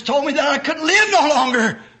doctors told me that I couldn't live no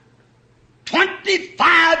longer,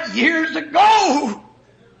 25 years ago,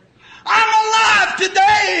 I'm alive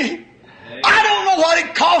today. I don't know what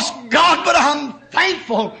it cost God, but I'm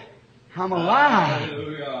thankful I'm alive.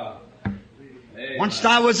 Hallelujah. Once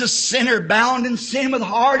I was a sinner, bound in sin with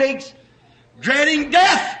heartaches, dreading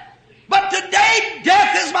death. But today,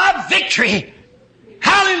 death is my victory.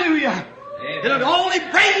 Hallelujah. It would only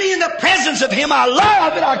bring me in the presence of Him I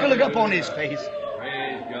love that I could look up on His face.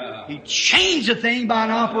 Praise God. He changed the thing by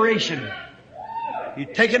an operation.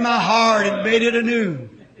 He'd taken my heart and made it anew.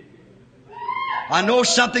 I know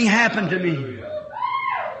something happened to me.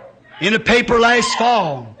 In a paper last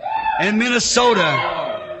fall in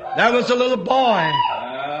Minnesota, there was a little boy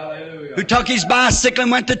who took his bicycle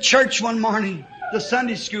and went to church one morning, the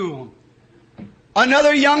Sunday school.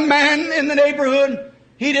 Another young man in the neighborhood,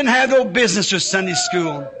 he didn't have no business with Sunday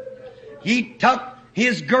school. He took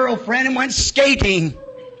his girlfriend and went skating.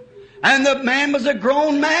 And the man was a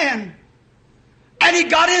grown man. And he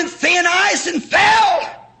got in thin ice and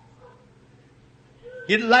fell.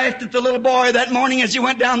 He laughed at the little boy that morning as he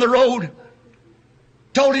went down the road.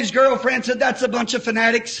 Told his girlfriend, said, that's a bunch of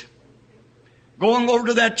fanatics going over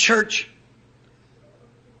to that church.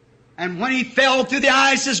 And when he fell through the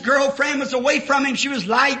ice, his girlfriend was away from him. She was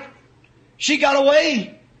light. She got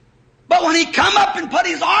away. But when he come up and put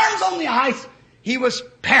his arms on the ice, he was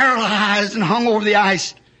paralyzed and hung over the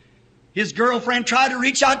ice. His girlfriend tried to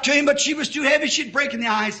reach out to him, but she was too heavy. She'd break in the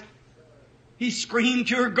ice. He screamed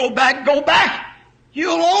to her, go back, go back.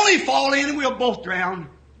 You'll only fall in and we'll both drown.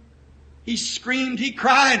 He screamed, he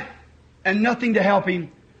cried, and nothing to help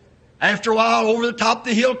him. After a while, over the top of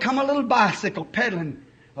the hill come a little bicycle pedaling.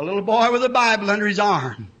 A little boy with a Bible under his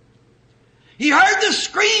arm. He heard the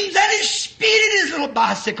screams and he speeded his little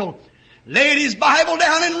bicycle, laid his Bible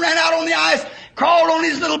down and ran out on the ice, crawled on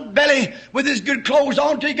his little belly with his good clothes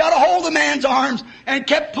on till he got a hold of the man's arms and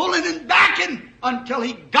kept pulling and backing until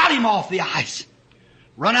he got him off the ice.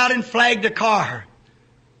 Run out and flagged a car.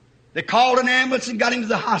 They called an ambulance and got him to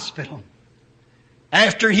the hospital.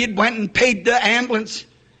 After he'd went and paid the ambulance,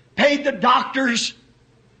 paid the doctors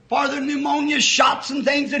for the pneumonia shots and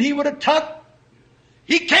things that he would have took,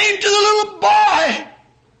 he came to the little boy.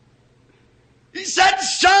 He said,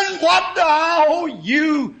 son, what do I owe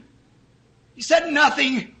you? He said,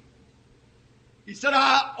 nothing. He said,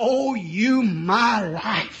 I owe you my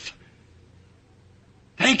life.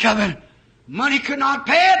 Think of it. Money could not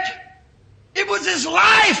pay it. It was his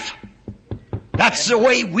life. That's the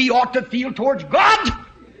way we ought to feel towards God.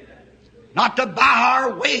 Not to buy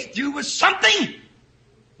our way through with something,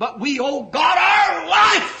 but we owe God our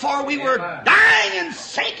life, for we were dying and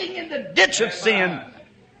sinking in the ditch of sin.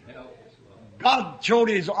 God threw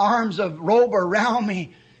His arms of robe around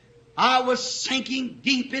me. I was sinking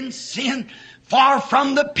deep in sin, far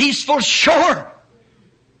from the peaceful shore.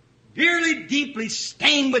 Dearly, deeply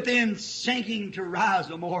stained within, sinking to rise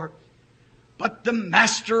no more. But the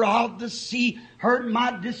Master of the sea heard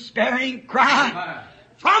my despairing cry.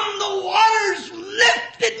 From the waters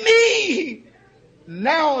lifted me.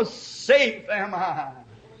 Now safe am I.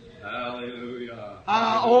 Hallelujah.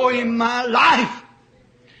 I owe Him my life.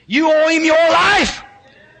 You owe Him your life.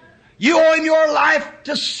 You owe Him your life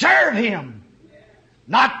to serve Him.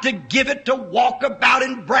 Not to give it to walk about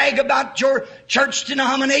and brag about your church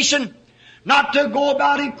denomination. Not to go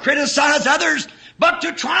about and criticize others, but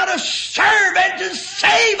to try to serve and to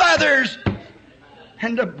save others.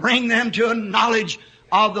 And to bring them to a knowledge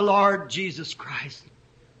of the Lord Jesus Christ.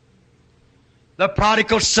 The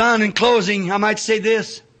prodigal son, in closing, I might say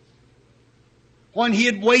this. When he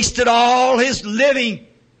had wasted all his living,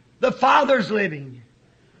 the father's living,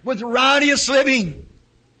 with riotous living,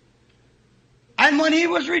 and when he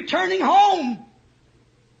was returning home,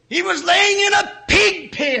 he was laying in a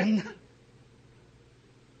pig pen.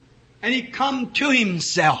 And he come to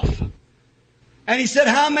himself. And he said,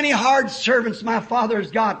 how many hard servants my father's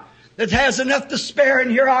got that has enough to spare, and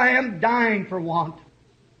here I am dying for want.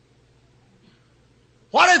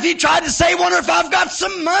 What if he tried to say, wonder if I've got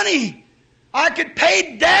some money I could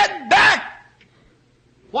pay Dad back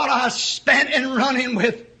what I spent and running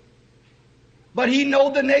with. But he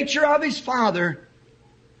knew the nature of his father.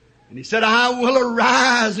 And he said, I will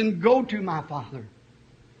arise and go to my father.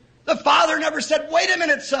 The father never said, wait a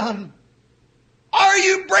minute, son. Are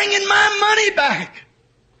you bringing my money back?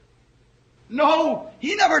 No,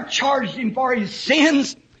 he never charged him for his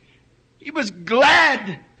sins. He was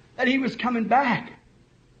glad that he was coming back.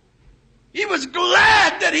 He was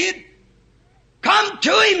glad that he had come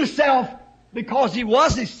to himself because he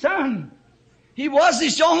was his son. He was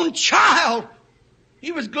his own child.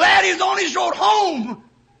 He was glad he was on his road home.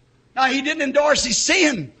 Now, he didn't endorse his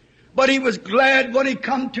sin, but he was glad when he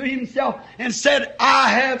come to himself and said,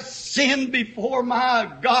 I have sinned before my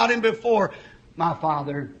God and before my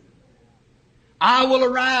Father. I will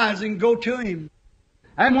arise and go to him.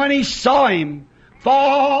 And when he saw him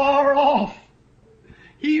far off,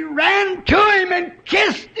 he ran to him and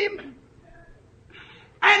kissed him.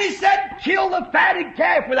 And he said, kill the fatted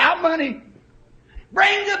calf without money.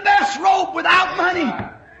 Bring the best robe without money.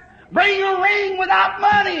 Bring a ring without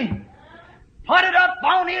money. Put it up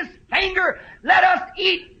on his finger. Let us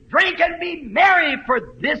eat, drink, and be merry.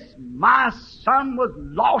 For this my son was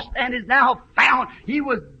lost and is now found. He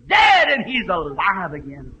was dead and he's alive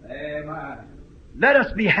again. Amen. Let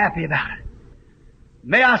us be happy about it.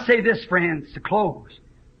 May I say this, friends, to close.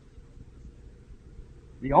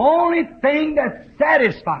 The only thing that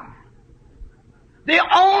satisfies, the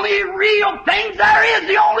only real things there is,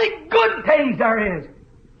 the only good things there is,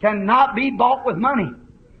 cannot be bought with money.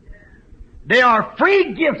 They are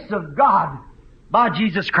free gifts of God by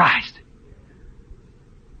Jesus Christ.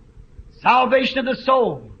 Salvation of the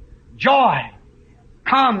soul, joy,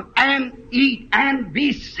 come and eat and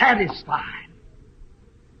be satisfied.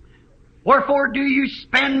 Wherefore do you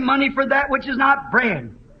spend money for that which is not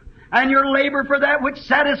bread, and your labor for that which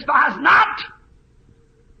satisfies not?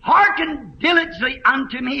 Hearken diligently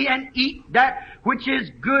unto me, and eat that which is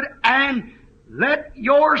good, and let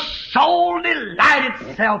your soul delight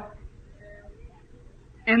itself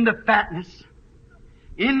in the fatness.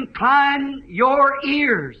 Incline your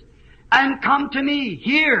ears, and come to me,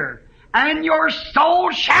 hear, and your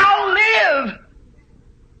soul shall live.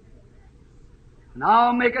 And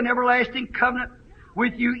I'll make an everlasting covenant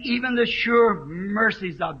with you, even the sure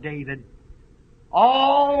mercies of David.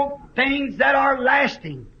 All things that are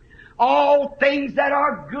lasting, all things that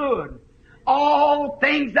are good, all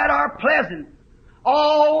things that are pleasant,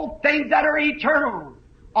 all things that are eternal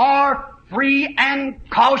are free and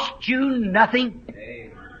cost you nothing.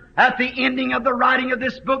 Amen. At the ending of the writing of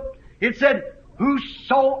this book, it said,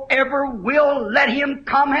 whosoever will, let him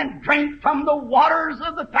come and drink from the waters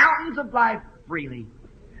of the fountains of life freely,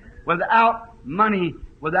 without money,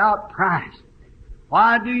 without price.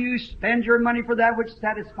 Why do you spend your money for that which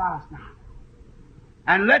satisfies not?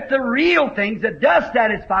 And let the real things that does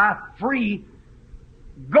satisfy free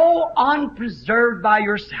go unpreserved by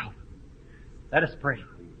yourself. Let us pray.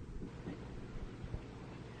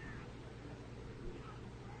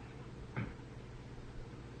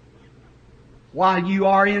 While you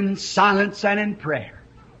are in silence and in prayer,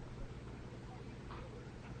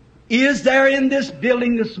 is there in this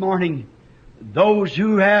building this morning those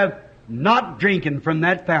who have not drinking from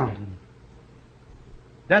that fountain?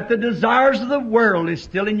 That the desires of the world is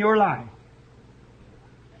still in your life,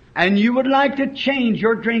 and you would like to change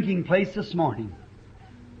your drinking place this morning,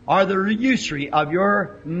 or the usury of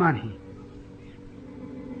your money.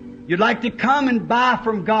 You'd like to come and buy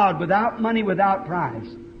from God without money, without price,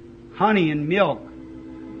 honey and milk,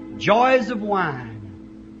 joys of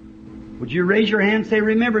wine. Would you raise your hand and say,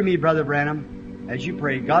 remember me, Brother Branham, as you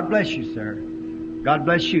pray. God bless you, sir. God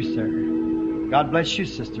bless you, sir. God bless you,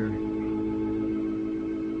 sister.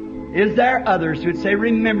 Is there others who would say,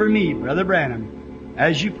 remember me, Brother Branham,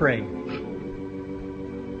 as you pray?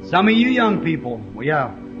 Some of you young people,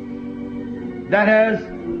 that has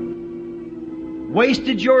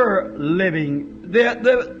wasted your living,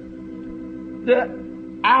 the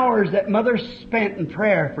hours that Mother spent in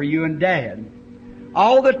prayer for you and Dad,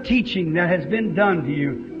 all the teaching that has been done to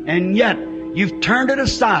you, and yet you've turned it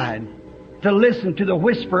aside to listen to the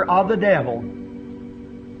whisper of the devil.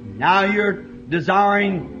 Now you're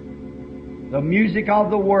desiring the music of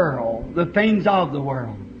the world, the things of the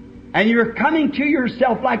world, and you're coming to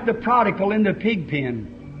yourself like the prodigal in the pig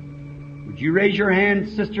pen. Would you raise your hand,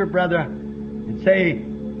 sister, brother, and say,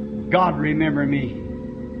 God, remember me.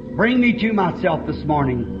 Bring me to myself this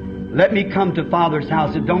morning. Let me come to Father's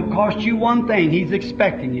house. It don't cost you one thing. He's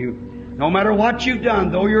expecting you. No matter what you've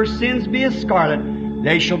done, though your sins be as scarlet,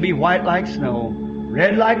 they shall be white like snow,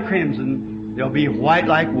 red like crimson, they'll be white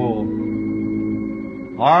like wool.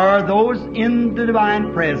 Are those in the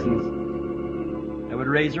divine presence that would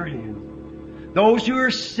raise their hands? Those who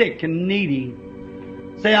are sick and needy,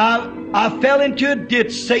 Say, I fell into a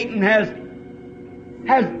ditch. Satan has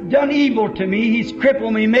done evil to me. He's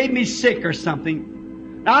crippled me, made me sick or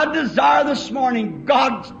something. I desire this morning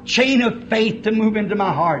God's chain of faith to move into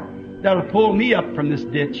my heart that'll pull me up from this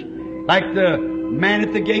ditch. Like the man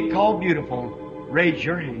at the gate called Beautiful. Raise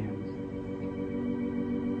your hands.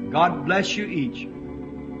 God bless you each.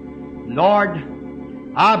 Lord,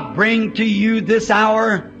 I bring to you this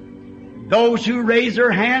hour those who raise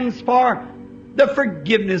their hands for the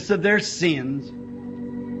forgiveness of their sins.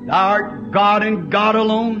 Thou art God and God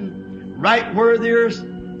alone, right where they're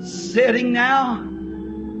sitting now.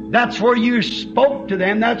 That's where you spoke to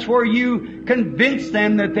them. That's where you convinced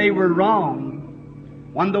them that they were wrong.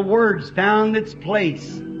 When the words found its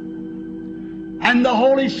place, and the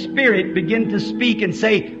Holy Spirit began to speak and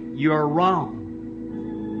say, you're wrong.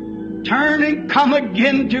 Turn and come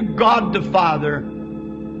again to God the Father.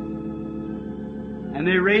 And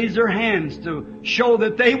they raise their hands to show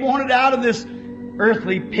that they wanted out of this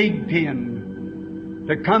earthly pig pen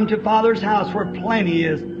to come to Father's house where plenty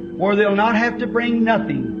is, where they'll not have to bring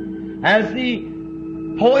nothing. As the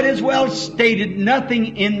poet has well stated,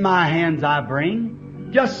 nothing in my hands I bring,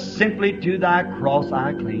 just simply to thy cross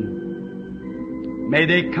I cling. May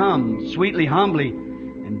they come sweetly, humbly,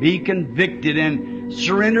 and be convicted and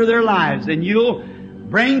surrender their lives, and you'll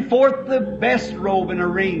bring forth the best robe and a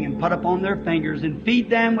ring and put upon their fingers and feed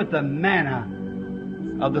them with the manna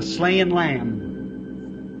of the slain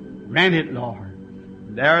lamb. Grant it,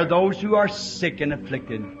 Lord. There are those who are sick and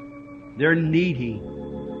afflicted. They're needy.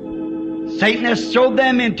 Satan has thrown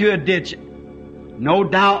them into a ditch. No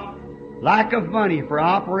doubt, lack of money for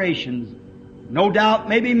operations. No doubt,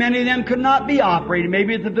 maybe many of them could not be operated.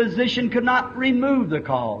 Maybe the physician could not remove the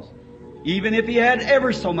cause, even if he had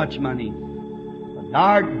ever so much money. But thou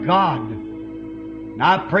art God. And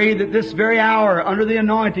I pray that this very hour, under the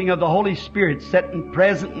anointing of the Holy Spirit, set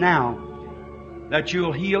present now, that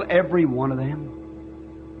you'll heal every one of them.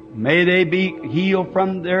 May they be healed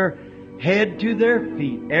from their head to their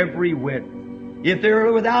feet, every whit. If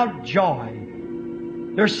they're without joy,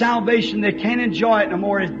 their salvation, they can't enjoy it no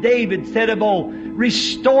more. As David said of old,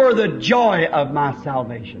 restore the joy of my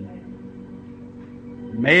salvation.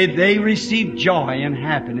 May they receive joy and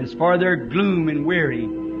happiness for their gloom and weary.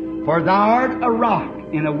 For thou art a rock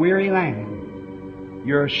in a weary land.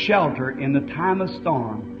 You're a shelter in the time of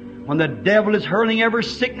storm. When the devil is hurling every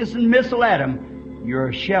sickness and missile at him, you're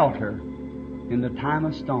a shelter in the time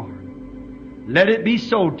of storm. Let it be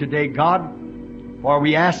so today, God, for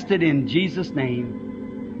we asked it in Jesus' name.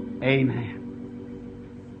 Amen.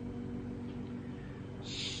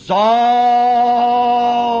 Softly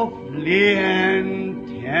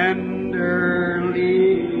and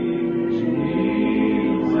tenderly,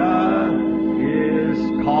 Jesus is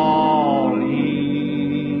calling,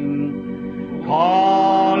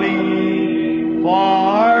 calling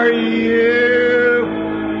for you,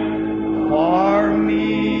 for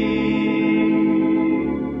me.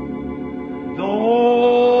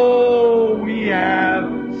 Though we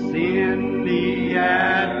have sinned, He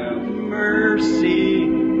hath mercy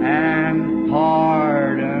and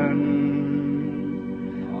pardon,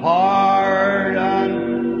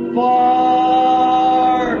 pardon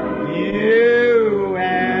for you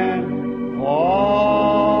and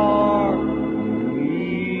for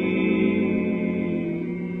me.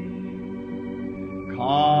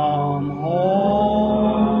 Come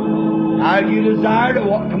home. Now, if you desire to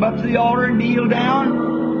come up to the altar and kneel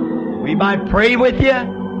down, we might pray with you,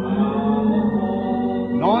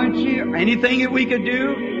 anoint you, anything that we could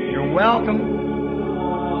do, you're welcome.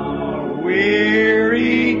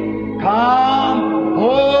 Weary, come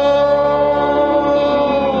home.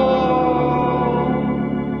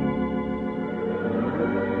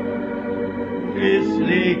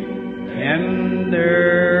 Sleep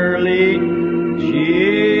tenderly,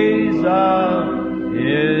 Jesus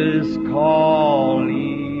is calling,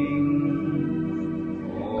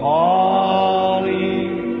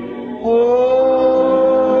 calling, oh,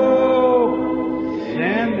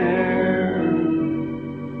 sinner,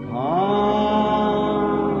 come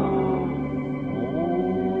home.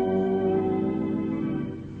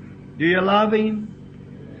 Do you love Him?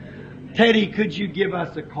 Teddy, could you give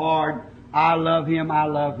us a card? I love Him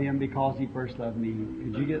because He first loved me.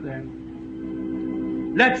 Could you get that?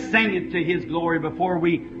 Let's sing it to His glory before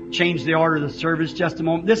we change the order of the service just a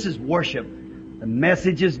moment. This is worship. The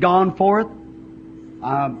message has gone forth.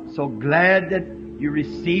 I'm so glad that you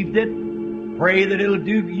received it. Pray that it'll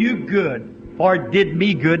do you good, for it did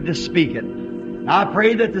me good to speak it. I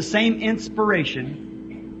pray that the same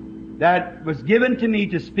inspiration that was given to me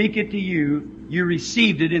to speak it to you, you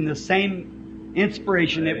received it in the same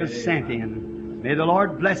inspiration it was sent in. May the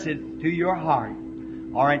Lord bless it to your heart.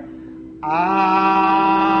 All right.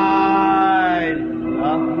 I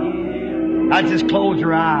love Him. Now just close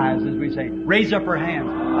your eyes as we say. Raise up her hands.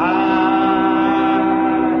 I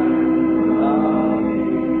love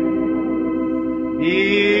Him.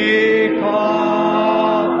 Because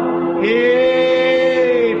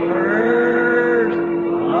He first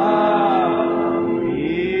loved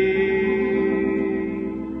me.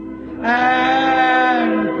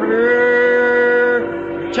 And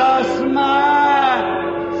purchased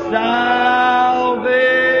my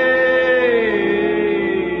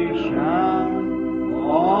salvation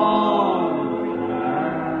on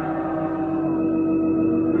Calvary's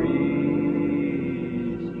tree.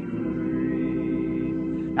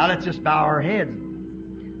 Now let's just bow our heads,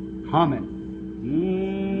 humming.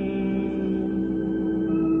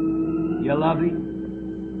 You love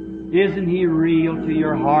Him? Isn't He real to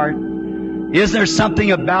your heart? Is there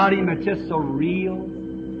something about Him that's just so real?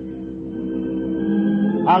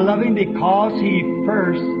 I love Him because He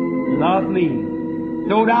first loved me.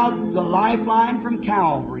 Throwed out the lifeline from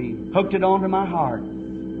Calvary, hooked it onto my heart.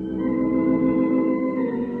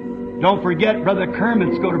 Don't forget, Brother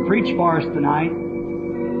Kermit's going to preach for us tonight.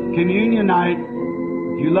 Communion night.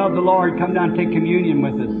 If you love the Lord, come down and take communion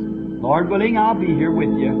with us. Lord willing, I'll be here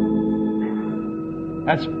with you.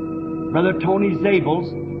 That's Brother Tony Zabel's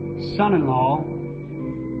son-in-law.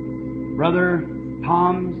 Brother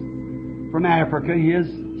Tom's from Africa, his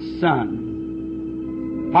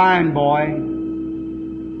son. Fine boy.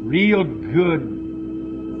 Real good,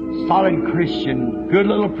 solid Christian. Good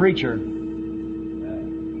little preacher.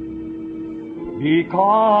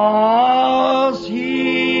 Because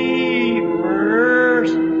He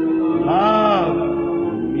first loved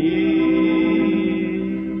me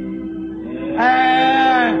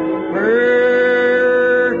and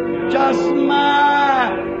purchased my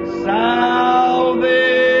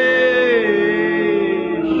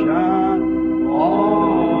salvation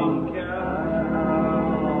on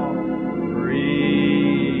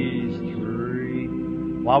Calvary's tree.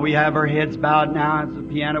 While we have our heads bowed now, as the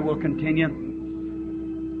piano will continue,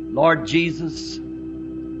 Lord Jesus,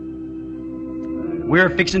 we're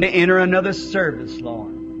fixing to enter another service,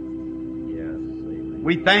 Lord.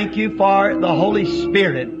 We thank You for the Holy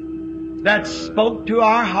Spirit that spoke to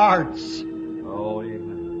our hearts. Oh,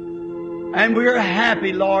 amen. And we're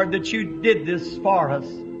happy, Lord, that You did this for us.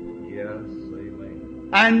 Yes, amen.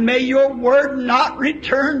 And may Your word not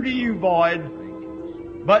return to You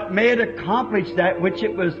void, but may it accomplish that which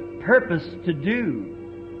it was purposed to do.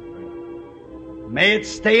 May it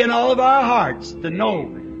stay in all of our hearts to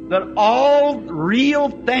know that all real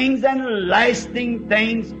things and lasting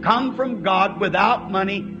things come from God without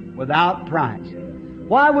money, without price.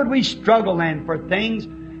 Why would we struggle then for things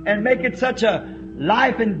and make it such a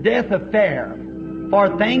life and death affair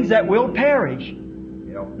for things that will perish?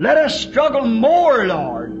 Let us struggle more,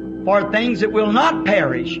 Lord, for things that will not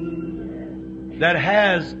perish, that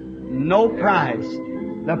has no price.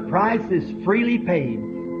 The price is freely paid,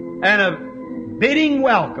 and a bidding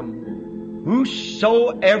welcome.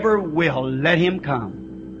 Whosoever will, let him come.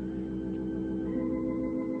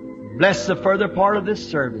 Bless the further part of this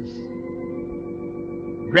service.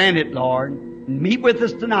 Grant it, Lord. Meet with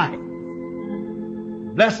us tonight.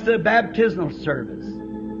 Bless the baptismal service.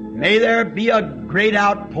 May there be a great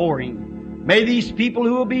outpouring. May these people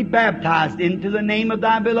who will be baptized into the name of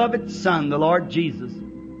Thy beloved Son, the Lord Jesus,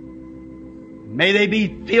 may they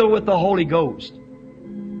be filled with the Holy Ghost.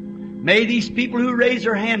 May these people who raise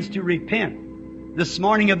their hands to repent this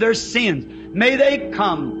morning of their sins, may they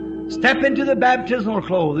come, step into the baptismal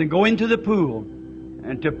clothes and go into the pool,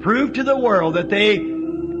 and to prove to the world that they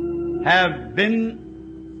have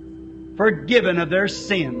been forgiven of their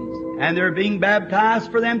sins, and they're being baptized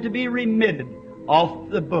for them to be remitted off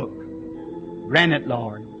the book. Grant it,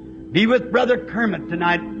 Lord. Be with Brother Kermit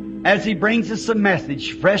tonight as he brings us a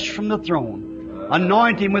message fresh from the throne.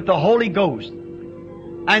 Anoint him with the Holy Ghost.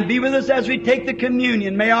 And be with us as we take the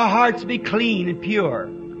communion. May our hearts be clean and pure.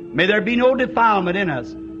 May there be no defilement in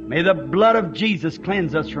us. May the blood of Jesus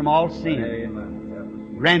cleanse us from all sin.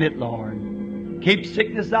 Amen. Grant it, Lord. Keep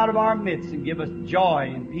sickness out of our midst and give us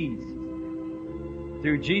joy and peace.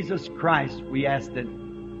 Through Jesus Christ we ask it.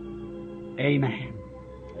 Amen.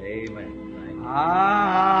 Amen. I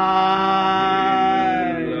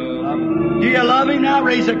love Him. Do you love Him now?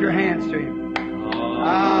 Raise up your hands to Him.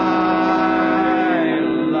 I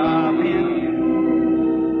love Him.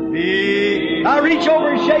 Now reach over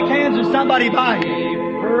and shake hands with somebody by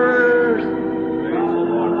you. First,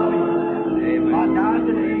 my God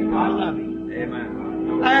today, I love Him.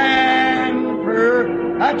 Amen.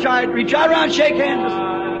 And that's right. Reach out around, shake hands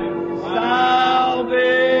with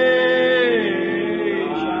salvation.